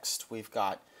text, we've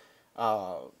got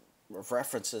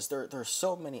references. There are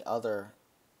so many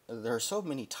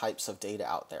types of data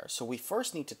out there. So we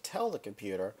first need to tell the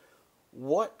computer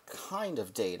what kind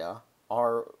of data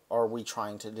are we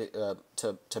trying to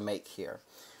make here.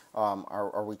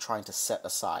 Are we trying to set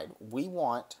aside? We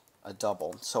want a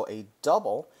double. So a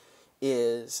double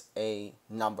is a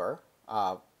number,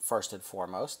 first and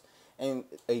foremost, and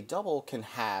a double can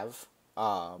have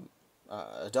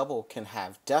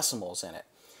decimals in it.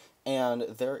 And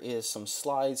there is some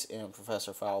slides in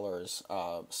Professor Fowler's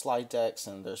slide decks,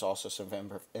 and there's also some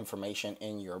information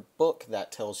in your book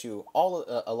that tells you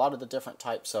a lot of the different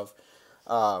types of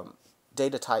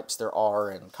data types there are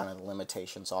and kind of the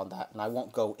limitations on that. And I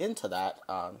won't go into that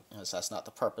as that's not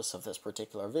the purpose of this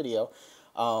particular video.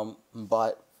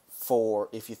 But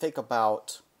if you think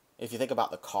about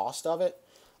the cost of it,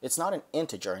 it's not an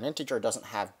integer. An integer doesn't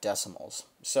have decimals,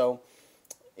 so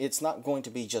it's not going to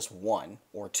be just 1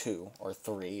 or 2 or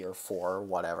 3 or 4 or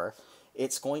whatever.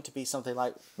 It's going to be something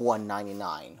like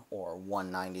 1.99 or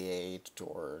 1.98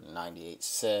 or 98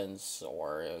 cents,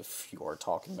 or if you're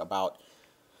talking about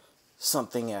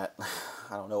something at,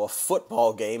 I don't know, a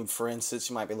football game, for instance,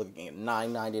 you might be looking at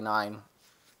 9.99,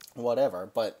 whatever.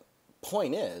 But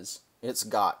point is, it's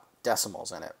got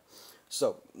decimals in it.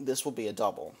 So this will be a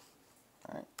double.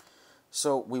 All right.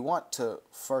 So we want to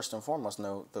first and foremost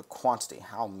know the quantity.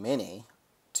 How many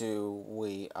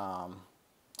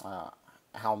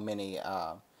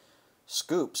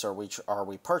scoops are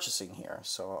we purchasing here?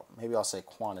 So maybe I'll say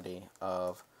quantity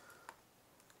of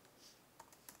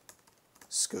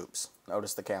scoops.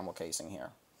 Notice the camel casing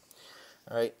here.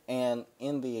 All right, and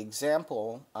in the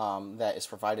example that is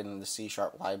provided in the C#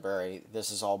 library, this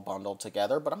is all bundled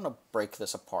together, but I'm going to break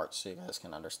this apart so you guys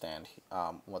can understand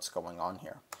what's going on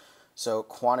here. So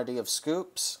quantity of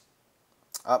scoops,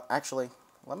 actually,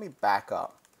 let me back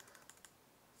up.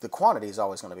 The quantity is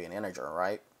always going to be an integer,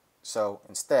 right? So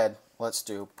instead, let's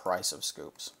do price of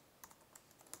scoops.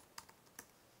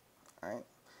 All right,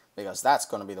 because that's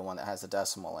going to be the one that has the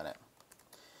decimal in it.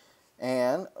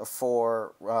 And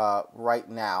for right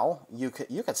now, you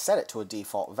could set it to a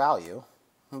default value,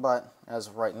 but as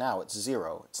of right now, it's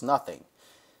 0. It's nothing.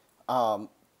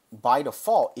 By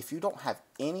default, if you don't have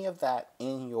any of that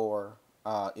in your,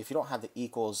 if you don't have the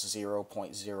equals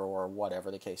 0.0 or whatever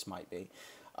the case might be,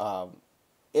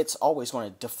 it's always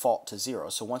going to default to 0.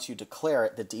 So once you declare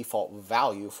it, the default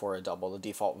value for a double, the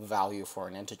default value for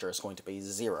an integer is going to be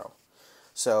 0.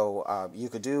 So you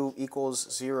could do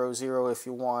equals 0, 0 if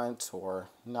you want, or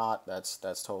not.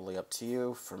 That's totally up to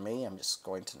you. For me, I'm just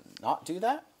going to not do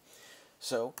that.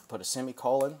 So put a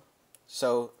semicolon,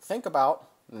 So think about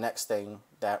the next thing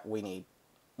that we need.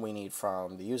 We need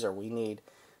from the user. We need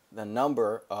the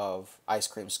number of ice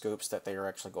cream scoops that they are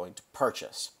actually going to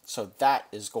purchase. So that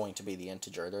is going to be the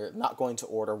integer. They're not going to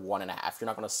order 1.5. You're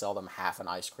not going to sell them half an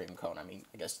ice cream cone. I mean,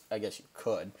 I guess you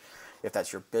could if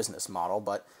that's your business model,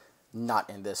 but not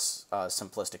in this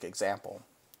simplistic example.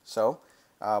 So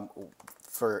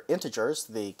for integers,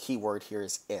 the keyword here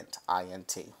is int,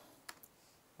 int.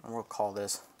 And we'll call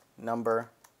this number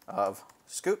of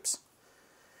scoops.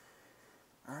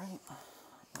 All right,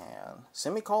 and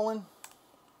semicolon,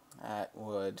 that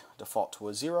would default to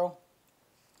a 0.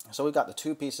 So we got the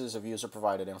two pieces of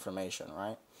user-provided information,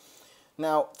 right?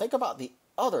 Now, think about the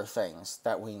other things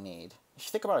that we need. If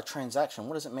you think about a transaction,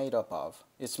 what is it made up of?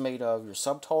 It's made of your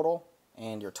subtotal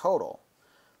and your total.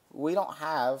 We don't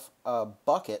have a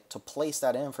bucket to place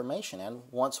that information in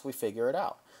once we figure it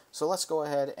out. So let's go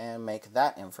ahead and make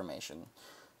that information.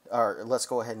 Or let's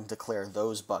go ahead and declare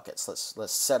those buckets.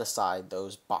 Let's set aside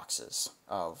those boxes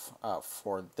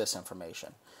for this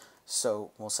information.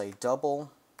 So we'll say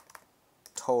double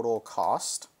total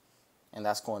cost, and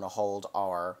that's going to hold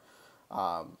our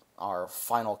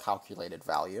final calculated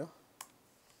value.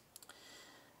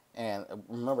 And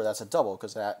remember, that's a double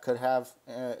because that could have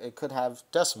it could have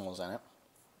decimals in it.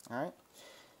 All right.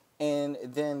 And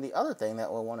then the other thing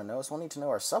that we'll want to know is we'll need to know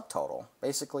our subtotal,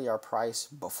 basically our price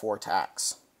before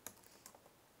tax.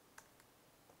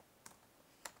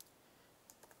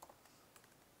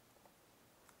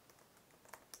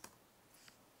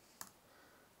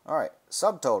 All right,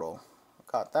 subtotal,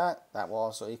 got that. That will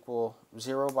also equal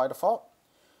 0 by default.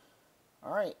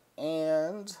 All right,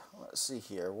 and let's see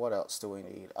here. What else do we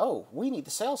need? Oh, we need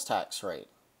the sales tax rate.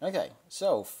 Okay,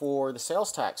 so for the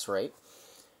sales tax rate,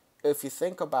 if you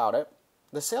think about it,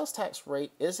 the sales tax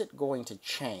rate isn't going to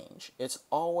change. It's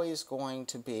always going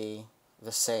to be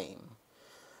the same.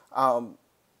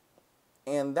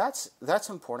 And that's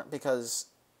important because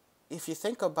if you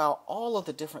think about all of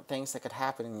the different things that could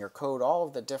happen in your code, all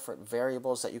of the different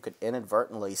variables that you could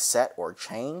inadvertently set or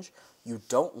change, you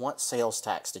don't want sales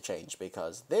tax to change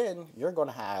because then you're going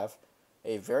to have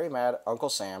a very mad Uncle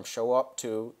Sam show up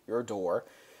to your door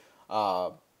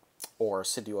or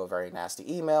send you a very nasty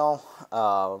email,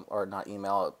 or not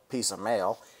email, a piece of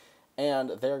mail,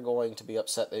 and they're going to be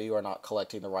upset that you are not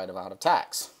collecting the right amount of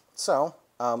tax. So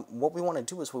what we want to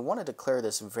do is we want to declare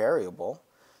this variable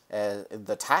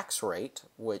the tax rate,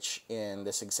 which in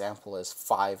this example is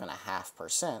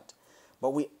 5.5%, but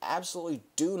we absolutely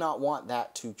do not want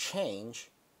that to change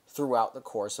throughout the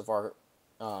course of our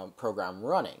program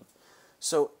running.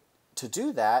 So to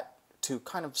do that, to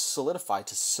kind of solidify,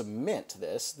 to cement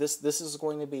this is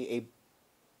going to be a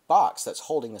box that's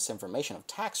holding this information of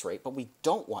tax rate, but we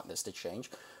don't want this to change.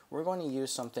 We're going to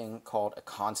use something called a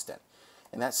constant,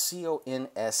 and that's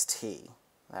C-O-N-S-T.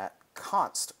 That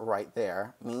const right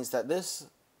there means that this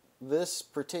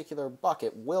particular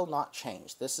bucket will not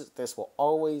change. This will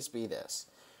always be this.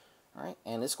 All right,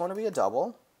 and it's going to be a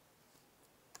double,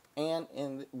 and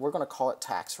we're going to call it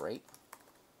tax rate.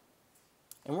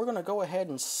 And we're going to go ahead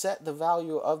and set the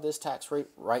value of this tax rate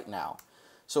right now.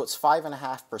 So it's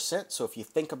 5.5%. So if you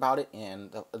think about it in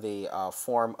the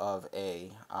form of a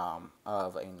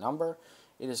number,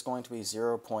 it is going to be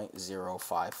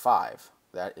 0.055.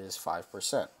 That is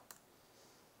 5%.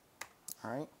 All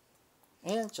right.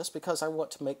 And just because I want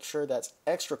to make sure that's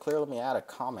extra clear, let me add a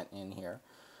comment in here.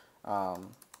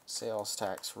 Sales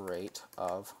tax rate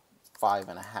of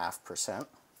 5.5%.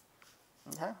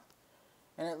 Okay.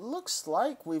 And it looks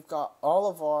like we've got all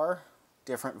of our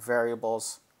different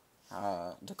variables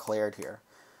declared here.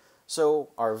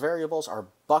 So our variables are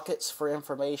buckets for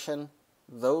information.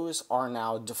 Those are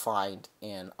now defined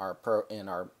in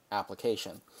our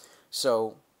application.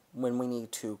 So when we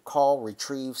need to call,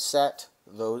 retrieve, set,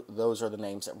 those are the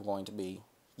names that we're going to be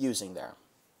using there.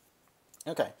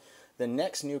 Okay, the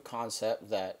next new concept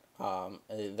that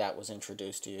that was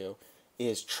introduced to you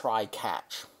is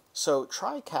try-catch. So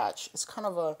try-catch is kind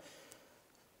of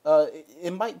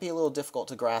it might be a little difficult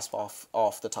to grasp off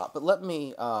the top, but let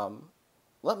me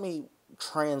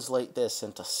translate this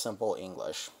into simple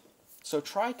English. So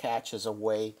try-catch is a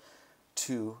way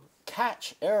to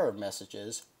catch error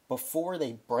messages before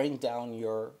they bring down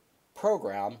your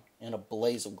program in a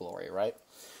blaze of glory, right?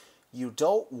 You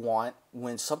don't want,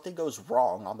 when something goes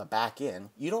wrong on the back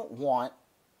end, you don't want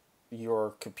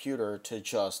your computer to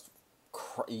just,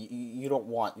 you don't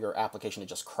want your application to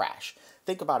just crash.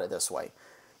 Think about it this way.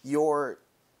 You're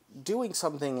doing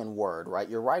something in Word, right?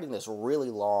 You're writing this really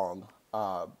long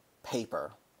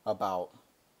paper about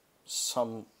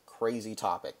some crazy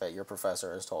topic that your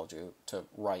professor has told you to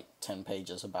write 10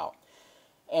 pages about.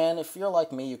 And if you're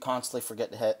like me, you constantly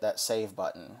forget to hit that save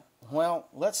button. Well,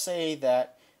 let's say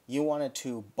that you wanted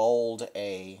to bold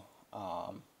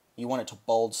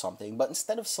something, but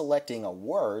instead of selecting a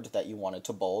word that you wanted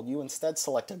to bold, you instead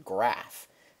select a graph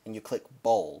and you click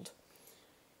bold.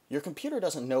 Your computer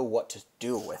doesn't know what to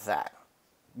do with that,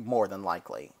 more than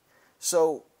likely.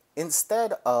 So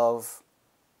instead of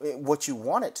what you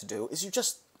want it to do is you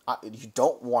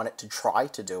don't want it to try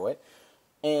to do it.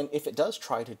 And if it does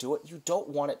try to do it, you don't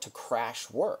want it to crash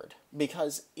Word.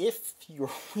 Because if your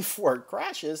Word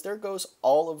crashes, there goes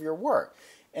all of your work.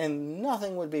 And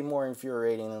nothing would be more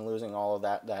infuriating than losing all of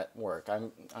that work.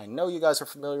 I know you guys are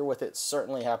familiar with it. It's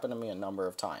certainly happened to me a number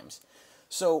of times.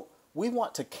 So we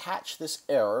want to catch this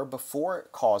error before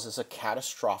it causes a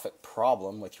catastrophic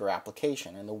problem with your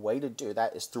application. And the way to do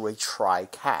that is through a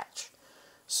try-catch.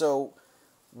 So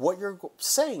what you're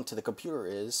saying to the computer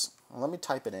is, let me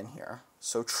type it in here.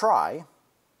 So try,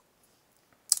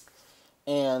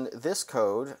 and this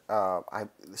code,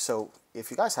 so if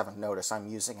you guys haven't noticed, I'm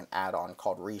using an add-on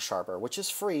called ReSharper, which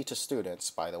is free to students,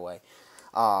 by the way.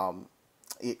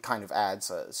 It kind of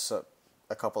adds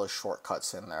a couple of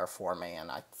shortcuts in there for me, and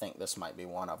I think this might be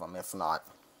one of them. If not,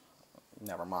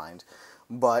 never mind.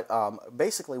 But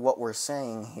basically what we're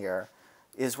saying here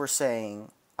is we're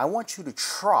saying, I want you to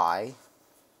try,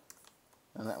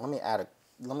 and let me add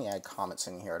comments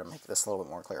in here to make this a little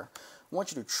bit more clear. I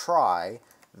want you to try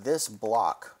this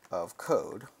block of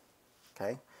code,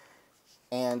 okay?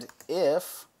 And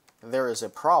if there is a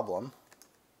problem,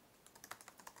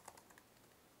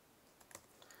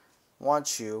 I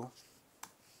want you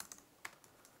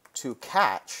to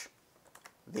catch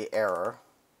the error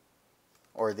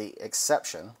or the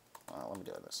exception. Let me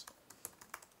do this.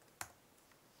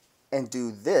 And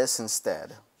do this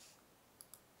instead.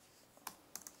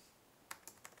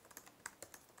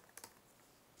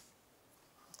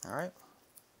 All right,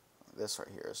 this right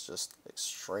here is just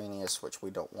extraneous, which we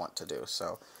don't want to do,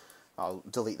 so I'll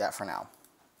delete that for now.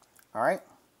 All right,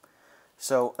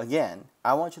 so again,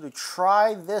 I want you to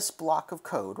try this block of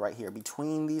code right here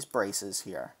between these braces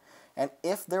here, and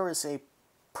if there is a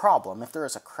problem, if there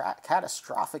is a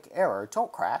catastrophic error,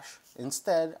 don't crash.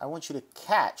 Instead, I want you to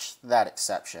catch that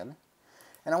exception,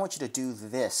 and I want you to do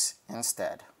this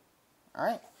instead. All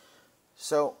right,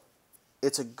 so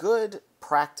it's a good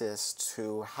practice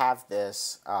to have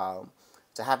this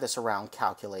around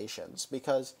calculations,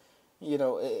 because you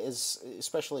know,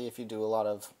 especially if you do a lot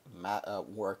of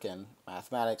work in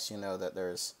mathematics, you know that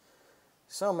there's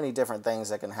so many different things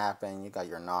that can happen. You got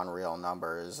your non-real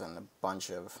numbers and a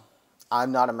bunch of,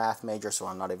 I'm not a math major, so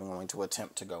I'm not even going to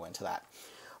attempt to go into that,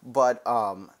 but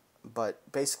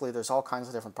basically there's all kinds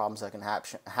of different problems that can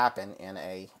happen in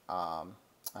a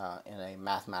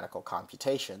mathematical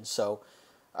computation. So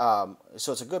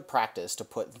so it's a good practice to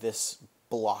put this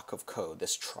block of code,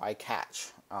 this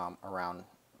try-catch, around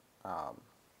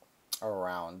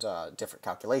different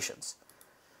calculations.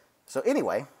 So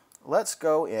anyway, let's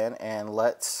go in and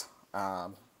let's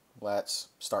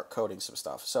start coding some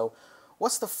stuff. So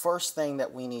what's the first thing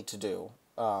that we need to do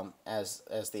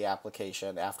as the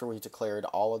application after we declared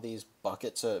all of these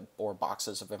buckets or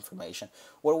boxes of information?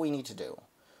 What do we need to do?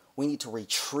 We need to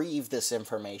retrieve this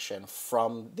information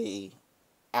from the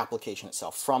application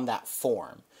itself, from that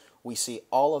form. We see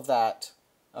all of that.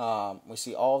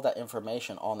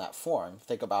 Information on that form.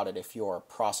 Think about it: if you're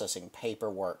processing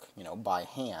paperwork, you know, by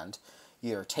hand,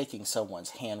 you're taking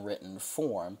someone's handwritten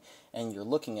form and you're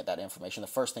looking at that information. The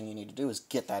first thing you need to do is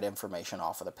get that information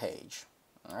off of the page.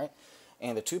 All right,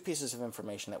 and the two pieces of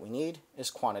information that we need is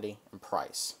quantity and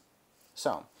price.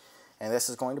 So, and this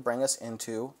is going to bring us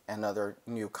into another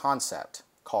new concept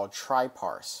called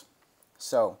try-parse.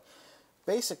 So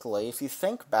basically, if you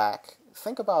think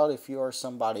about if you're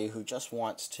somebody who just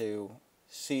wants to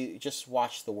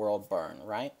watch the world burn,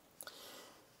 right?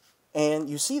 And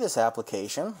you see this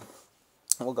application,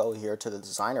 we'll go here to the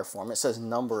designer form, it says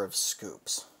number of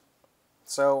scoops.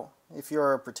 So if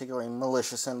you're a particularly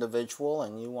malicious individual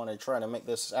and you want to try to make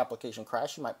this application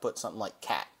crash, you might put something like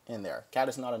cat in there. Cat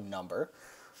is not a number.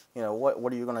 You know,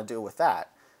 what are you going to do with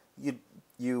that?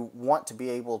 You want to be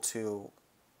able to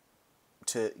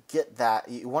get that.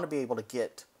 You want to be able to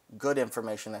get good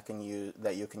information that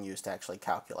you can use to actually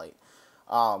calculate.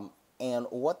 And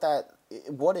what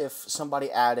if somebody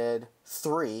added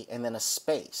 3 and then a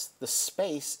space? The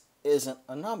space isn't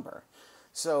a number.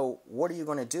 So what are you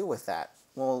going to do with that?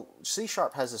 Well, C#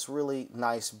 has this really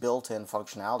nice built-in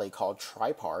functionality called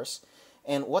try-parse,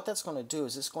 and what that's going to do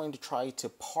is it's going to try to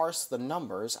parse the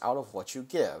numbers out of what you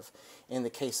give. In the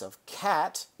case of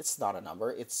cat, it's not a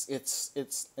number. It's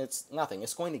nothing.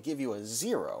 It's going to give you a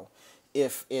 0.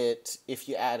 if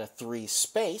you add a 3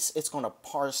 space, it's going to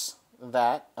parse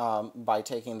that by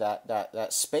taking that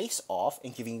space off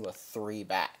and giving you a 3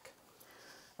 back.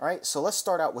 All right, so let's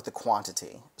start out with the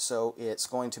quantity. So it's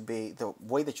going to be, the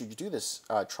way that you do this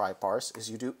try parse is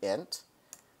you do int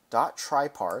dot try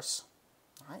parse,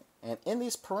 right? And in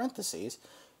these parentheses,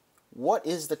 what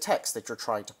is the text that you're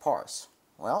trying to parse?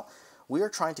 Well, we are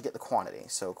trying to get the quantity.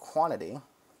 So quantity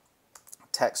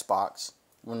text box.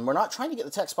 When we're not trying to get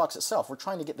the text box itself, we're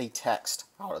trying to get the text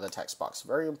out of the text box.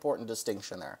 Very important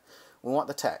distinction there. We want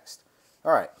the text.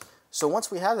 All right, so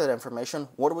once we have that information,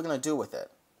 what are we going to do with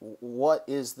it? What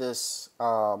is this, where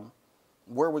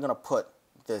are we going to put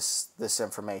this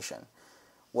information?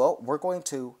 Well, we're going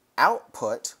to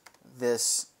output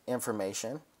this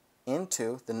information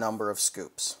into the number of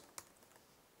scoops.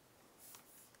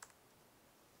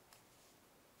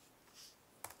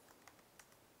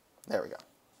 There we go.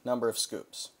 Number of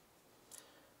scoops.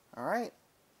 All right.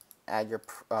 Add your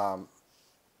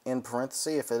in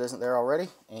parenthesis if it isn't there already,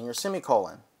 and your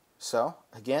semicolon. So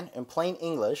again, in plain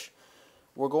English,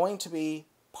 we're going to be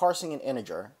parsing an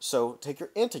integer. So take your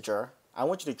integer. I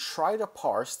want you to try to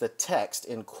parse the text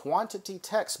in quantity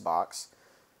text box,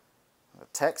 the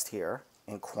text here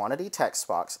in quantity text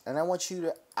box, and I want you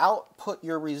to output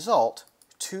your result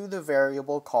to the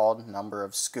variable called number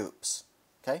of scoops.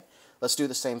 Okay. Let's do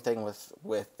the same thing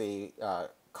with the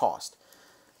cost.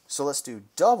 So let's do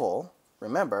double,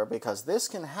 remember, because this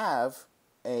can have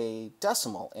a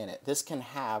decimal in it. This can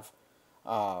have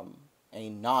a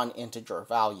non-integer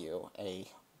value, a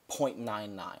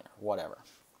 0.99 or whatever.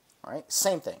 All right,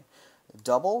 same thing.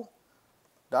 Double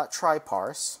dot try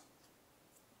parse.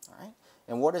 All right,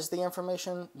 and what is the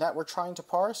information that we're trying to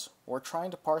parse? We're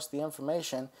trying to parse the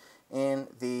information in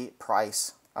the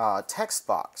price text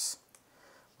box.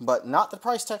 But not the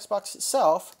price text box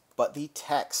itself, but the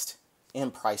text in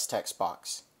price text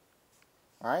box.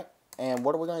 All right, and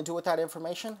what are we going to do with that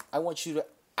information? I want you to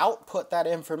output that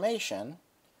information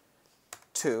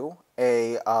to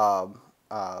a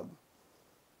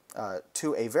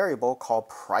variable called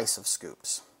price of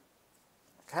scoops.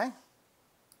 Okay,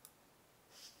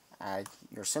 add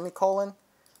your semicolon,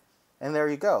 and there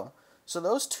you go. So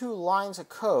those 2 lines of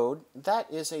code, that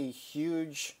is a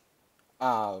huge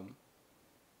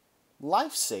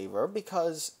lifesaver,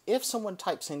 because if someone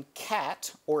types in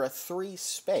cat or a 3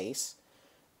 space,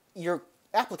 your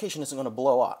application isn't going to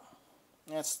blow up.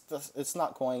 It's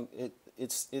not going.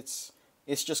 It's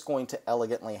just going to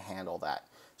elegantly handle that.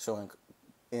 So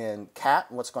in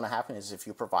cat, what's going to happen is if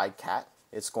you provide cat,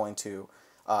 it's going to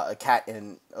a cat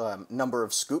in number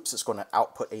of scoops, it's going to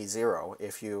output a 0.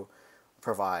 If you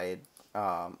provide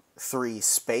 3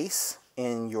 space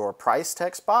in your price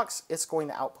text box, it's going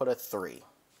to output a 3.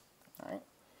 All right,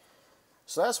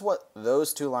 so that's what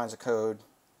those 2 lines of code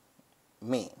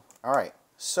mean. All right,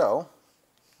 so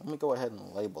let me go ahead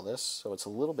and label this so it's a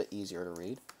little bit easier to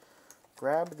read.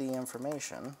 Grab the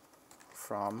information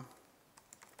from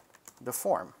the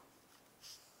form.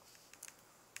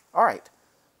 All right,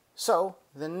 so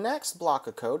the next block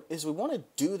of code is we want to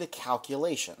do the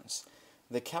calculations.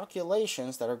 The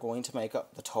calculations that are going to make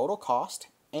up the total cost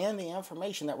and the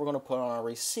information that we're going to put on our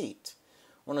receipt.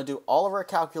 We're going to do all of our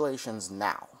calculations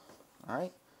now. All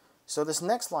right. So this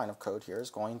next line of code here is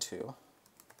going to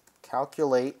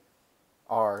calculate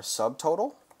our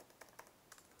subtotal.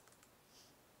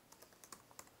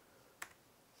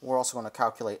 We're also going to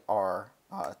calculate our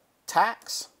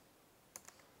tax,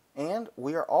 and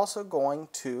we are also going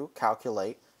to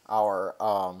calculate our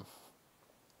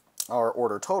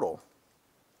order total,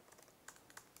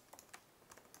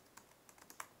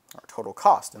 our total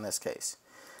cost in this case.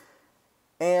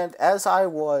 And as I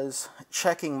was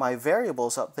checking my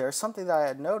variables up there, something that I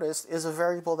had noticed is a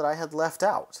variable that I had left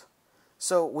out.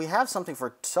 So we have something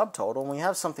for subtotal and we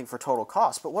have something for total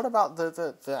cost, but what about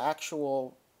the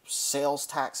actual sales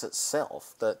tax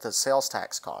itself, the sales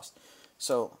tax cost?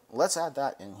 So let's add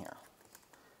that in here.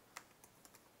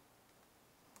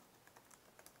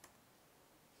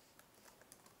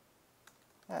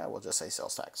 We'll just say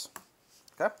sales tax.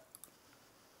 Okay?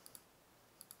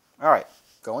 All right.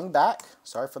 Going back,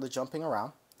 sorry for the jumping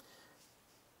around,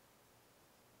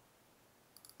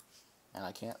 and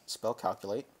I can't spell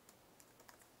calculate.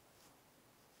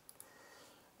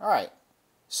 All right,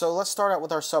 so let's start out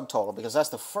with our subtotal, because that's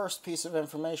the first piece of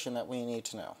information that we need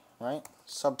to know, right?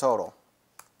 Subtotal.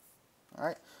 All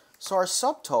right, so our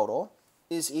subtotal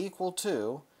is equal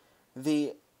to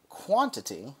the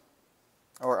quantity,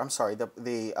 or I'm sorry,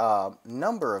 the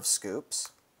number of scoops,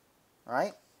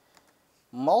 right?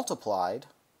 Multiplied,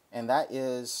 and that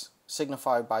is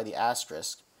signified by the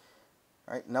asterisk,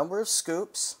 right? Number of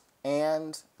scoops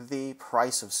and the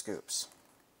price of scoops.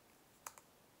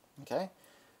 Okay?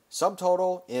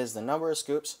 Subtotal is the number of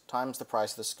scoops times the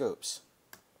price of the scoops.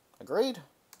 Agreed?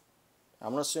 I'm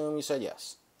going to assume you said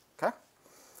yes. Okay?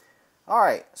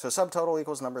 Alright, so subtotal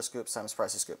equals number of scoops times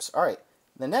price of scoops. Alright,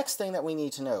 the next thing that we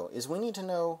need to know is we need to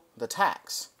know the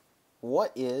tax.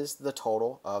 What is the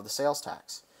total of the sales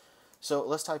tax? So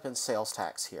let's type in sales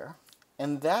tax here.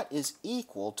 And that is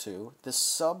equal to the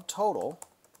subtotal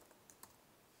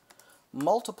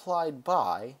multiplied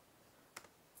by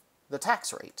the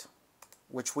tax rate,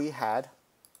 which we had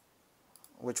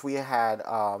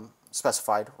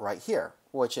specified right here,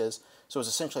 which is, so it's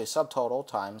essentially a subtotal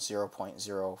times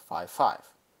 0.055. All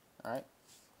right,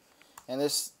 and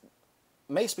this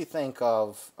makes me think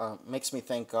of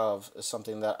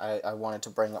something that I wanted to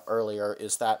bring up earlier,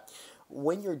 is that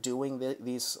when you're doing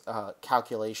these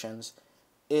calculations,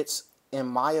 it's, in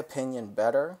my opinion,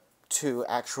 better to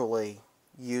actually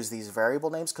use these variable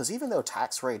names, because even though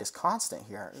tax rate is constant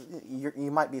here,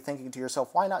 you might be thinking to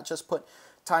yourself, why not just put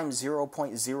times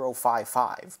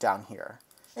 0.055 down here?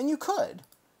 And you could.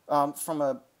 From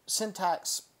a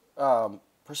syntax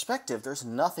perspective, there's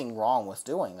nothing wrong with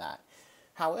doing that.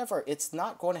 However, it's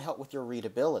not going to help with your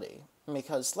readability,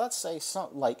 because let's say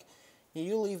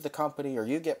you leave the company or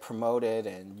you get promoted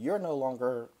and you're no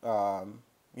longer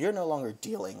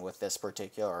dealing with this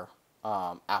particular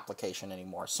application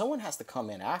anymore. Someone has to come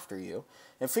in after you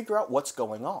and figure out what's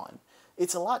going on.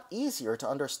 It's a lot easier to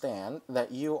understand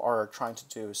that you are trying to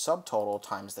do subtotal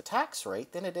times the tax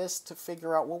rate than it is to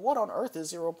figure out, well, what on earth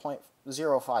is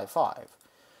 0.055?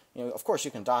 You know, of course,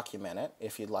 you can document it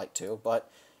if you'd like to, but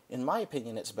in my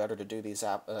opinion, it's better to do these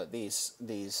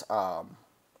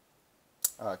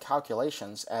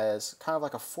calculations as kind of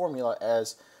like a formula,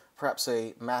 as perhaps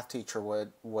a math teacher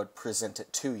would present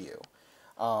it to you,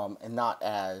 and not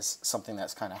as something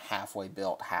that's kind of halfway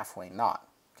built, halfway not,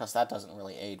 because that doesn't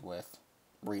really aid with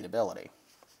readability.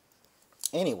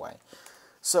 Anyway,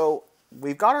 so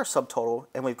we've got our subtotal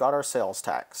and we've got our sales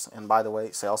tax. And by the way,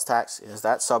 sales tax is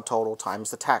that subtotal times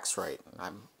the tax rate.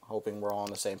 I'm hoping we're all on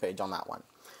the same page on that one.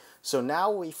 So now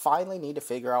we finally need to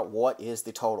figure out what is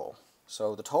the total.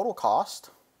 So the total cost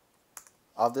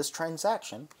of this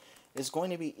transaction is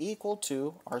going to be equal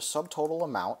to our subtotal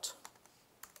amount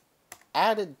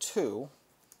added to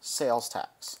sales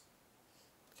tax.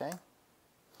 Okay?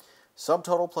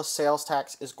 Subtotal plus sales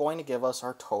tax is going to give us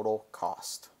our total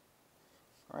cost.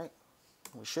 All right?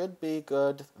 We should be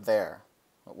good there.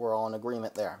 We're all in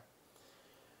agreement there.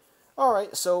 All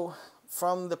right, so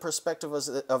from the perspective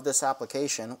of this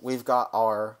application, we've got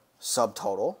our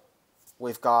subtotal,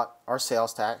 we've got our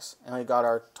sales tax, and we've got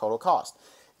our total cost.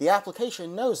 The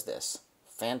application knows this.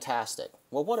 Fantastic.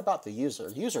 Well, what about the user?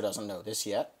 The user doesn't know this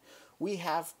yet. We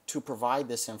have to provide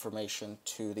this information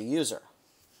to the user.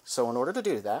 So in order to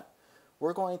do that,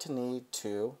 we're going to need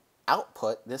to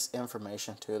output this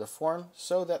information to the form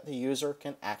so that the user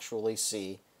can actually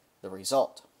see the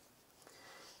result.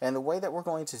 And the way that we're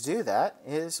going to do that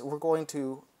is we're going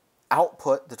to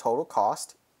output the total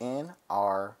cost in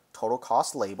our total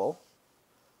cost label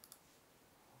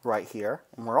right here.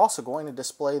 And we're also going to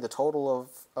display the total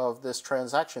of this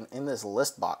transaction in this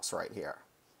list box right here.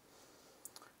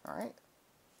 All right.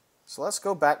 So let's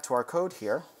go back to our code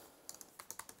here.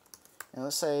 And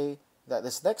let's say that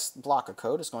this next block of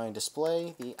code is going to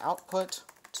display the output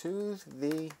to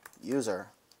the user.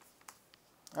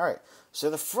 All right, so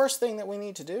the first thing that we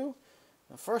need to do,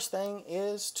 the first thing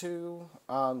is to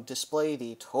display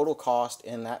the total cost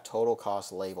in that total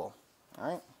cost label. All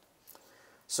right,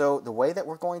 so the way that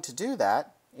we're going to do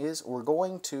that is we're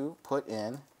going to put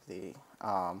in the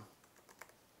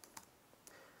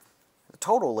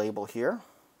total label here.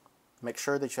 Make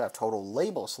sure that you have total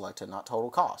label selected, not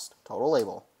total cost, total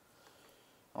label.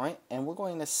 All right, and we're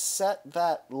going to set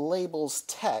that label's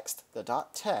text, the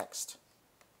dot text,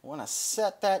 we're going to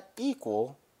set that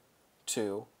equal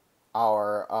to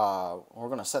our,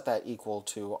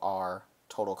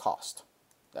 total cost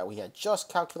that we had just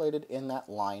calculated in that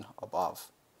line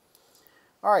above.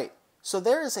 All right, so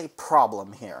there is a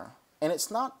problem here, and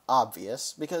it's not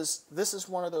obvious because this is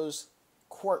one of those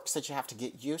quirks that you have to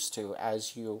get used to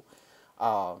as you,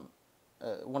 as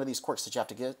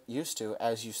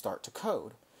you start to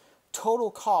code. Total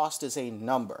cost is a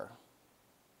number.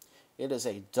 It is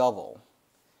a double.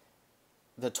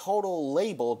 The total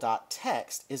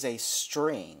label.text is a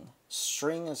string.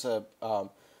 String is a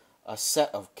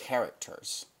set of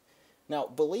characters. Now,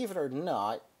 believe it or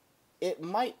not,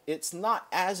 it's not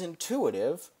as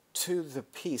intuitive to the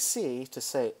PC to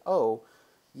say, oh,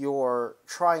 you're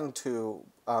trying to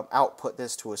output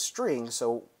this to a string,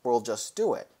 so we'll just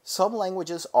do it. Some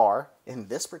languages are. In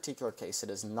this particular case, it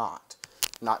is not.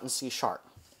 Not in C Sharp.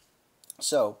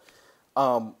 So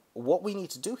what we need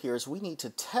to do here is we need to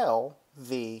tell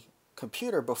the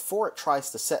computer before it tries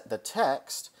to set the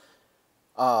text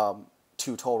to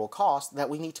total cost that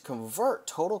we need to convert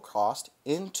total cost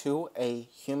into a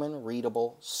human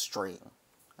readable string.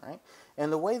 Right?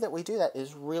 And the way that we do that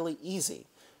is really easy.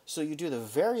 So you do the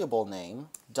variable name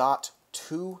dot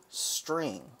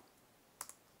toString.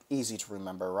 Easy to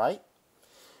remember, right?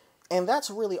 And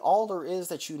that's really all there is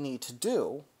that you need to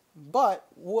do. But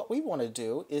what we want to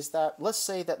do is that, let's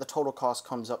say that the total cost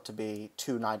comes up to be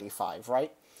 $2.95,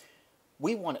 right?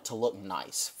 We want it to look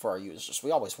nice for our users.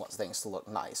 We always want things to look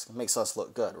nice. It makes us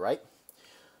look good, right?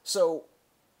 So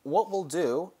what we'll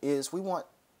do is we want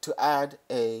to add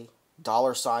a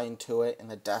 $sign to it and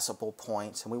the decimal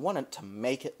points, and we want it to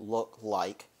make it look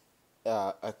like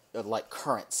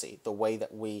currency, the way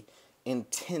that we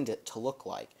intend it to look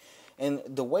like. And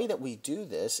the way that we do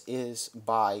this is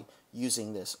by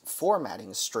using this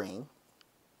formatting string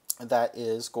that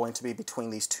is going to be between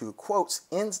these two quotes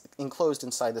enclosed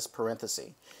inside this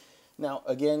parenthesis. Now,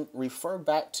 again, refer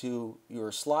back to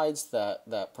your slides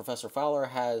that Professor Fowler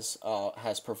has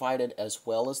provided, as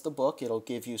well as the book. It'll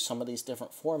give you some of these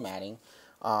different formatting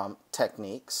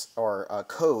techniques, or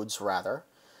codes, rather.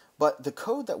 But the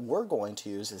code that we're going to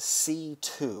use is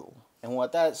C2. And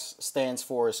what that stands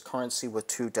for is currency with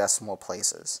 2 decimal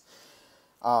places.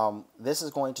 This is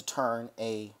going to turn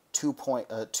a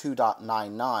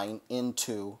 2.99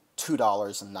 into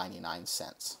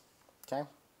 $2.99. Okay?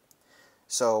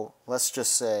 So let's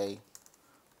just say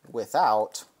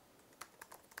without,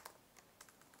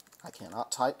 I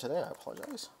cannot type today, I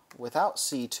apologize. Without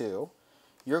C2,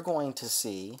 you're going to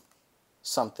see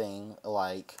something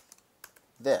like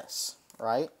this,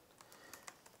 right?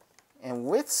 And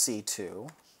with C2,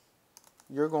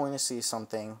 you're going to see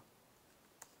something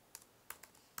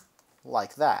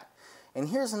like that. And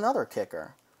here's another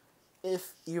kicker.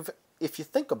 If you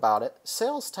think about it,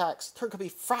 sales tax, there could be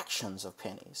fractions of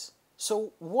pennies.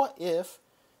 So what if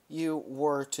you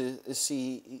were to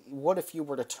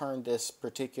turn this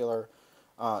particular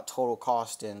total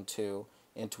cost into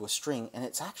a string, and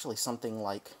it's actually something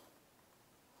like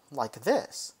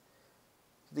this?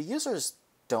 The users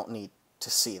don't need to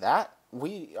see that.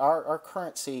 Our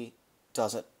currency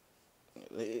doesn't,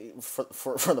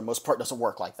 for the most part, doesn't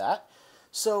work like that.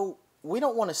 So we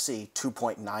don't want to see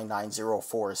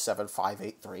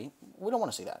 2.99047583. We don't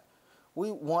want to see that. We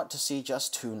want to see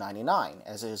just $2.99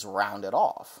 as it is rounded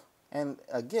off. And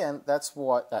again, that's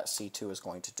what that C2 is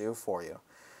going to do for you.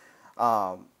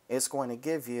 It's going to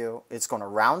give you, it's going to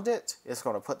round it, it's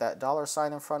going to put that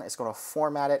 $sign in front, it's going to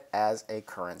format it as a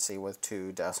currency with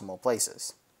 2 decimal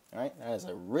places. All right? That is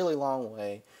a really long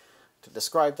way to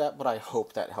describe that, but I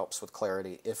hope that helps with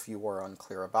clarity if you were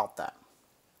unclear about that.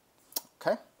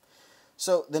 Okay?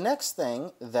 So the next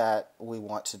thing that we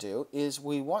want to do is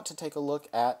we want to take a look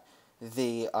at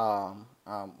the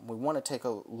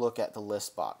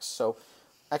list box. So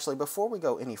actually, before we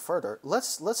go any further,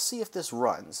 let's see if this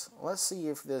runs. Let's see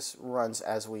if this runs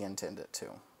as we intend it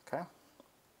to. Okay.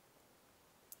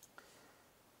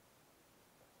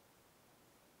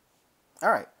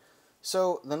 All right.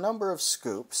 So the number of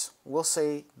scoops, we'll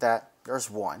say that there's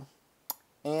 1,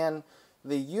 and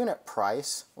the unit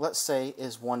price, let's say,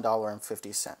 is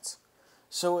 $1.50.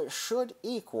 So it should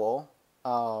equal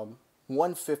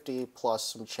 $1.50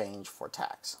 plus some change for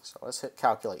tax. So let's hit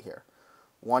calculate here.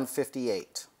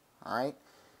 $1.58. All right.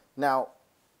 Now,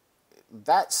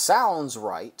 that sounds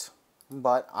right,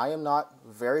 but I am not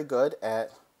very good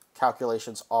at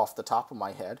calculations off the top of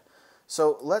my head.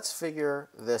 So let's figure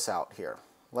this out here.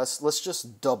 Let's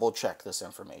just double check this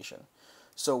information.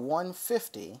 So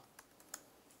 150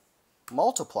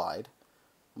 multiplied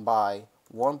by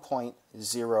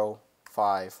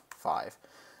 1.055.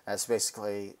 That's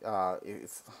basically,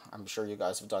 I'm sure you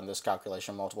guys have done this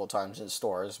calculation multiple times in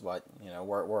stores, but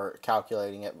we're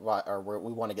calculating it by, or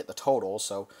we want to get the total,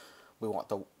 so we want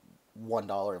the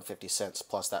 $1.50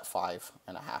 plus that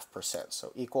 5.5%.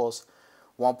 So equals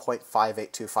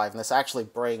 1.5825, and this actually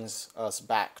brings us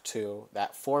back to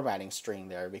that formatting string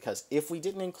there, because if we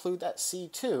didn't include that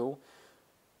C2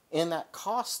 in that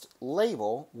cost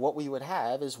label, what we would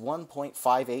have is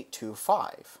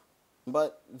 1.5825.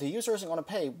 But the user isn't going to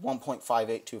pay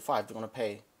 1.5825, they're going to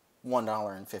pay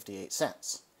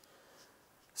 $1.58.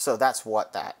 So that's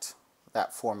what that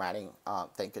formatting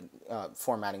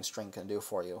formatting string can do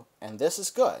for you. And this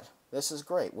is good. This is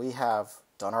great. We have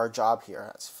done our job here.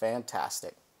 That's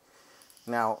fantastic.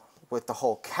 Now, with the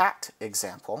whole cat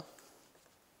example,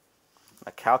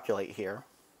 I calculate here.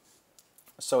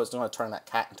 So it's going to turn that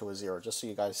cat into a 0, just so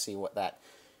you guys see what that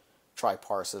try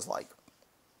parse is like.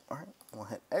 All right, we'll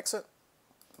hit exit.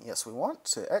 Yes, we want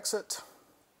to exit.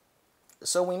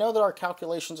 So we know that our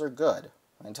calculations are good.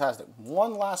 Fantastic.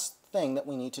 One last thing that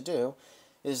we need to do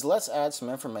is let's add some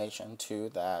information to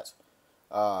that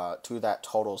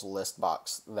totals list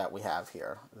box that we have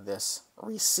here. This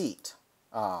receipt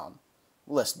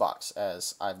list box,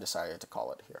 as I've decided to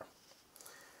call it here.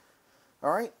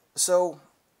 All right. So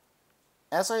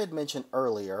as I had mentioned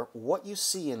earlier, what you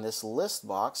see in this list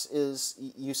box is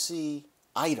you see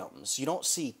items. You don't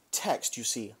see text. You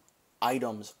see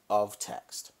items of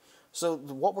text. So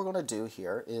what we're going to do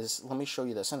here is, let me show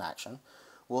you this in action.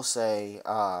 We'll say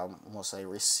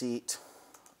receipt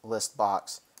list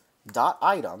box dot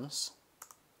items.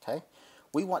 Okay,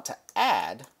 we want to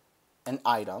add an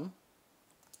item,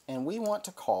 and we want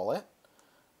to call it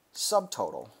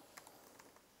subtotal.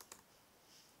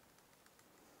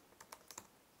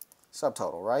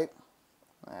 Subtotal, right?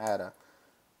 Add a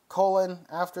colon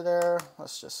after there.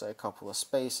 Let's just say a couple of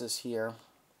spaces here,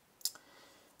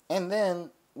 and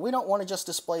then we don't want to just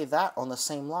display that on the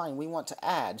same line. We want to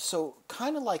add. So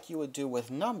kind of like you would do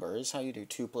with numbers, how you do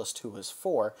 2 plus 2 is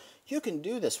 4, you can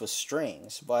do this with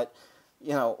strings, but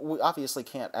we obviously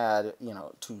can't add,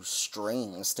 two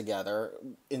strings together.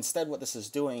 Instead, what this is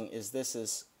doing is this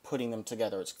is putting them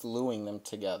together. It's gluing them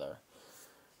together.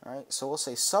 All right, so we'll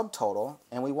say subtotal,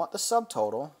 and we want the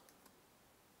subtotal.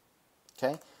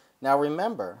 Okay, now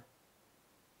remember,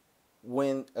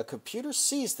 when a computer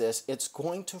sees this, it's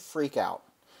going to freak out,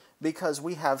 because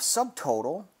we have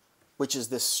subtotal, which is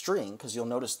this string, because you'll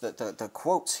notice that the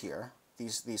quotes here,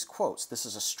 these quotes, this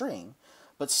is a string,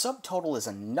 but subtotal is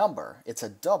a number, it's a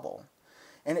double,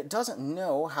 and it doesn't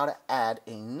know how to add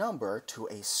a number to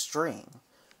a string.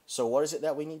 So what is it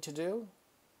that we need to do?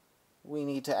 We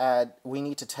need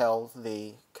to tell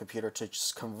the computer to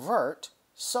just convert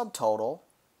subtotal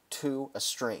to a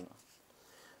string.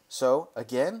 So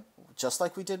again, just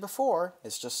like we did before,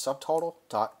 it's just subtotal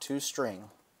dot toString.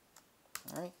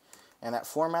 All right, and that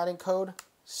formatting code,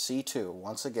 C2,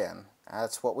 once again,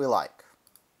 that's what we like.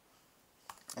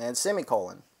 And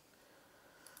semicolon.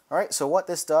 All right, so what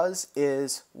this does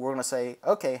is we're going to say,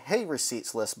 okay, hey,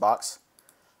 receipts list box,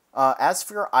 as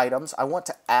for your items, I want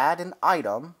to add an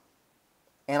item,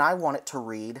 and I want it to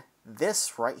read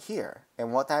this right here.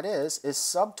 And what that is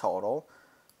subtotal,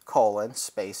 colon,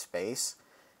 space,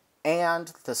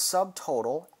 and the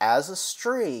subtotal as a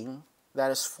string that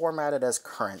is formatted as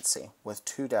currency with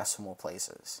 2 decimal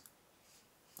places.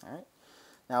 All right.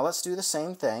 Now let's do the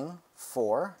same thing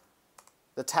for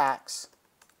the tax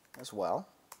as well.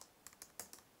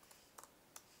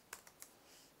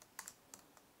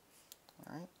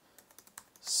 All right.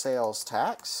 Sales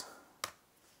tax.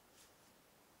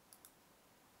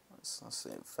 Let's see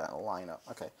if that'll line up.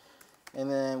 Okay.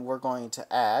 And then we're going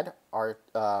to add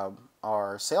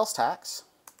our sales tax.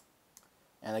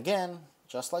 And again,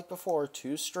 just like before,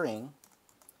 toString,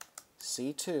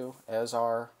 C2 as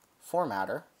our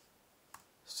formatter,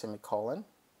 semicolon.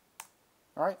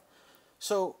 All right.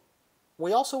 So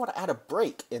we also want to add a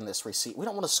break in this receipt. We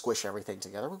don't want to squish everything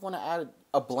together. We want to add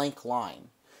a blank line.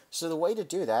 So the way to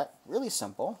do that, really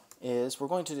simple, is we're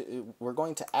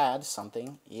going to add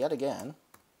something yet again.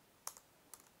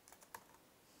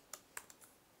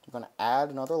 We're going to add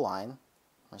another line.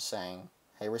 We're saying,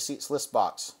 hey, receipts list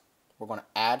box. We're going to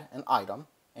add an item,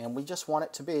 and we just want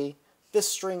it to be this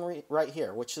string right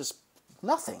here, which is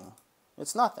nothing.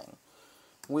 It's nothing.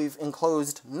 We've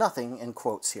enclosed nothing in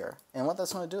quotes here. And what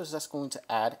that's going to do is that's going to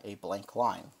add a blank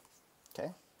line.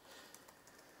 Okay?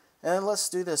 And let's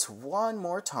do this one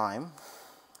more time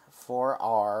for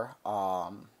our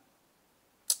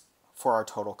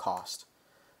total cost.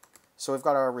 So we've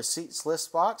got our receipts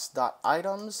list box dot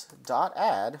items dot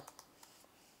add,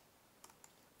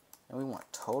 and we want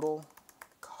total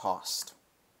cost.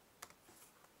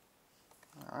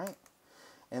 All right,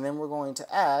 and then we're going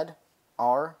to add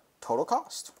our total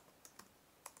cost.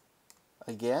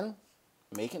 Again,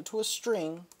 make it to a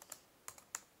string,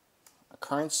 a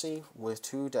currency with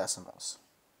 2 decimals.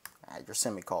 Add your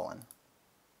semicolon.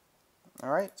 All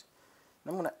right.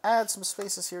 I'm going to add some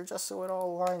spaces here just so it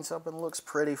all lines up and looks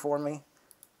pretty for me.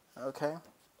 Okay.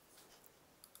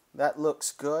 That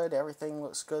looks good. Everything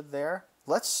looks good there.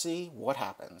 Let's see what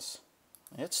happens.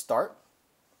 Hit start.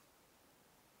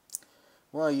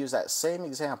 We're going to use that same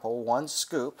example, 1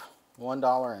 scoop,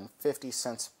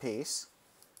 $1.50 a piece.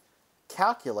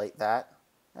 Calculate that.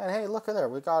 And hey, look at there.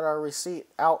 We got our receipt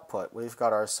output. We've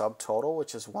got our subtotal,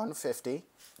 which is $1.50,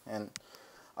 and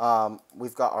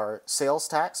we've got our sales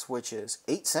tax, which is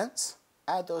 8 cents.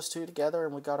 Add those two together,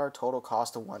 and we got our total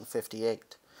cost of $1.58.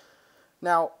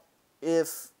 Now,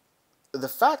 if the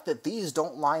fact that these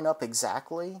don't line up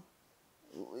exactly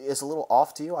is a little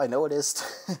off to you, I know it is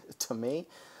to me,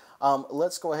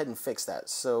 let's go ahead and fix that.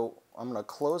 So I'm going to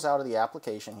close out of the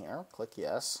application here, click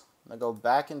yes. I'm going to go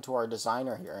back into our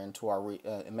designer here, into our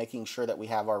making sure that we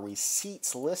have our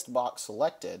receipts list box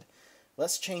selected.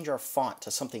 Let's change our font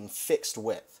to something fixed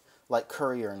width, like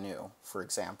Courier New, for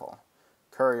example.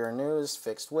 Courier New is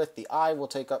fixed width. The I will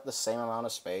take up the same amount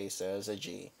of space as a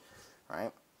G,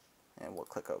 right? And we'll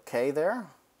click OK there.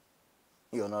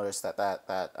 You'll notice that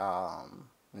that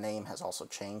name has also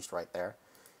changed right there.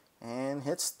 And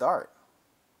hit start.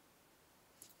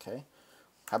 Okay.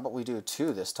 How about we do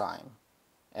 2 this time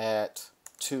at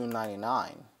 $2.99.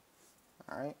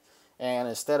 All right. And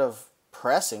instead of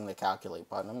pressing the calculate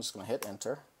button, I'm just going to hit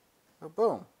enter. Oh,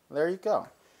 boom. There you go.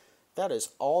 That is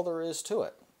all there is to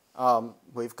it.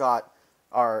 We've got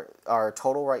our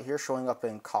total right here showing up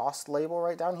in cost label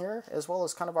right down here, as well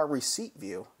as kind of our receipt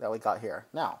view that we got here.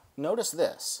 Now, notice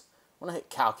this. I'm going to hit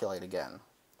calculate again.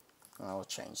 I'll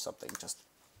change something just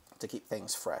to keep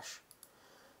things fresh.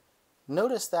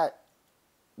 Notice that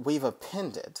we've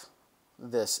appended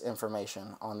this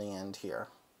information on the end here,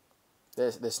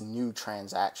 this new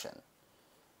transaction.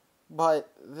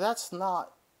 But that's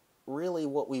not really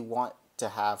what we want to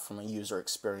have from a user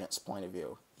experience point of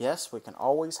view. Yes, we can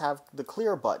always have the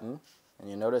clear button, and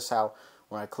you notice how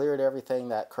when I cleared everything,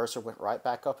 that cursor went right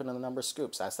back up into the number of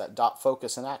scoops. That's that dot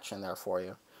focus in action there for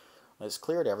you. It's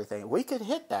cleared everything. We could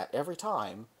hit that every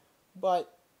time,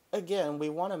 but again, we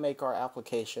want to make our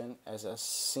application as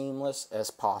seamless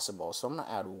as possible. So I'm going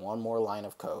to add one more line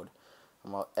of code.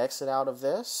 I'm going to exit out of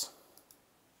this,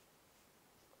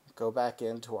 go back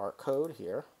into our code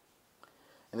here,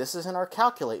 and this is in our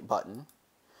calculate button.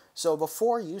 So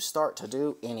before you start to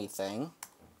do anything,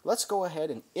 let's go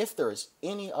ahead and if there is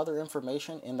any other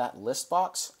information in that list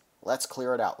box, let's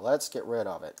clear it out. Let's get rid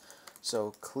of it.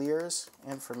 So clears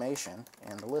information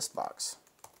in the list box.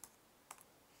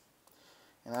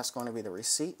 And that's going to be the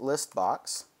receipt list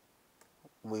box.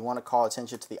 We want to call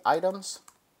attention to the items,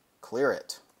 clear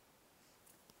it.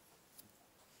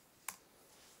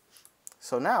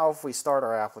 So now if we start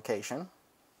our application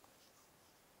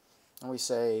and we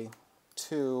say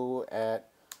 2 at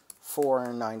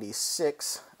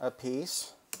 $4.96 a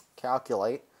piece,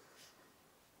 calculate,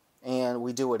 and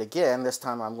we do it again. This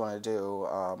time I'm going to do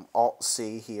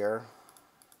Alt-C here.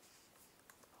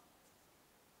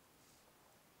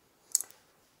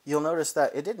 You'll notice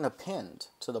that it didn't append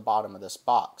to the bottom of this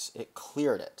box. It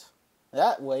cleared it.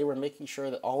 That way we're making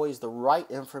sure that always the right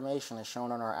information is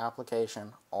shown on our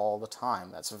application all the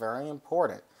time. That's very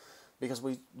important because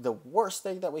the worst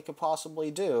thing that we could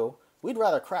possibly do, we'd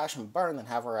rather crash and burn than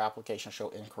have our application show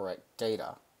incorrect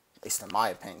data. At least in my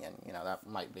opinion. You know, that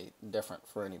might be different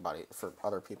for anybody, for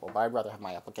other people, but I'd rather have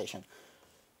my application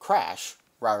crash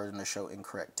rather than to show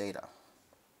incorrect data.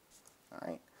 All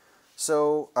right.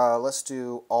 So let's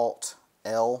do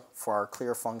Alt-L for our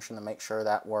clear function to make sure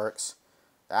that works.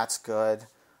 That's good.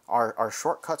 Our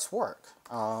shortcuts work.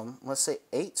 Let's say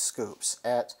 8 scoops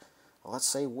at, let's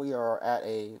say we are at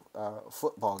a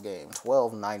football game,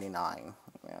 $12.99.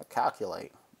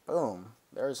 Calculate. Boom.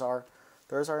 There's our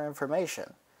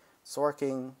information. It's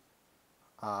working,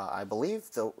 I believe,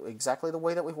 exactly the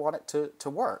way that we want it to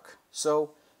work.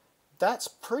 So that's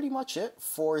pretty much it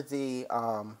for the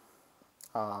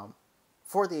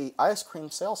ice cream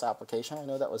sales application. I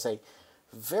know that was a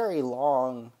very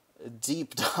long,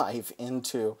 deep dive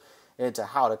into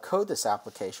how to code this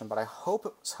application, but I hope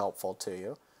it was helpful to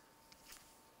you.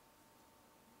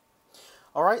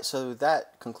 Alright, so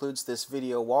that concludes this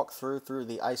video walkthrough through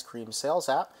the ice cream sales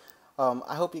app.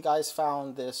 I hope you guys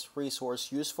found this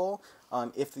resource useful.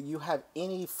 If you have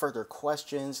any further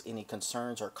questions, any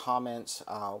concerns or comments,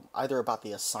 either about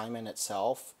the assignment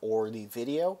itself or the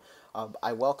video,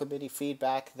 I welcome any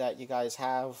feedback that you guys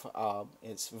have.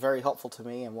 It's very helpful to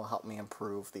me and will help me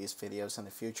improve these videos in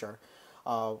the future.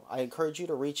 I encourage you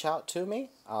to reach out to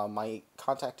me. My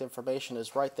contact information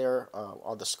is right there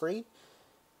on the screen.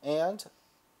 And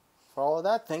for all of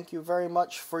that, thank you very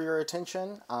much for your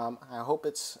attention. I hope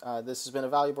this has been a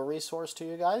valuable resource to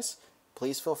you guys.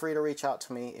 Please feel free to reach out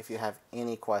to me if you have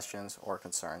any questions or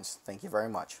concerns. Thank you very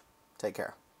much. Take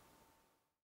care.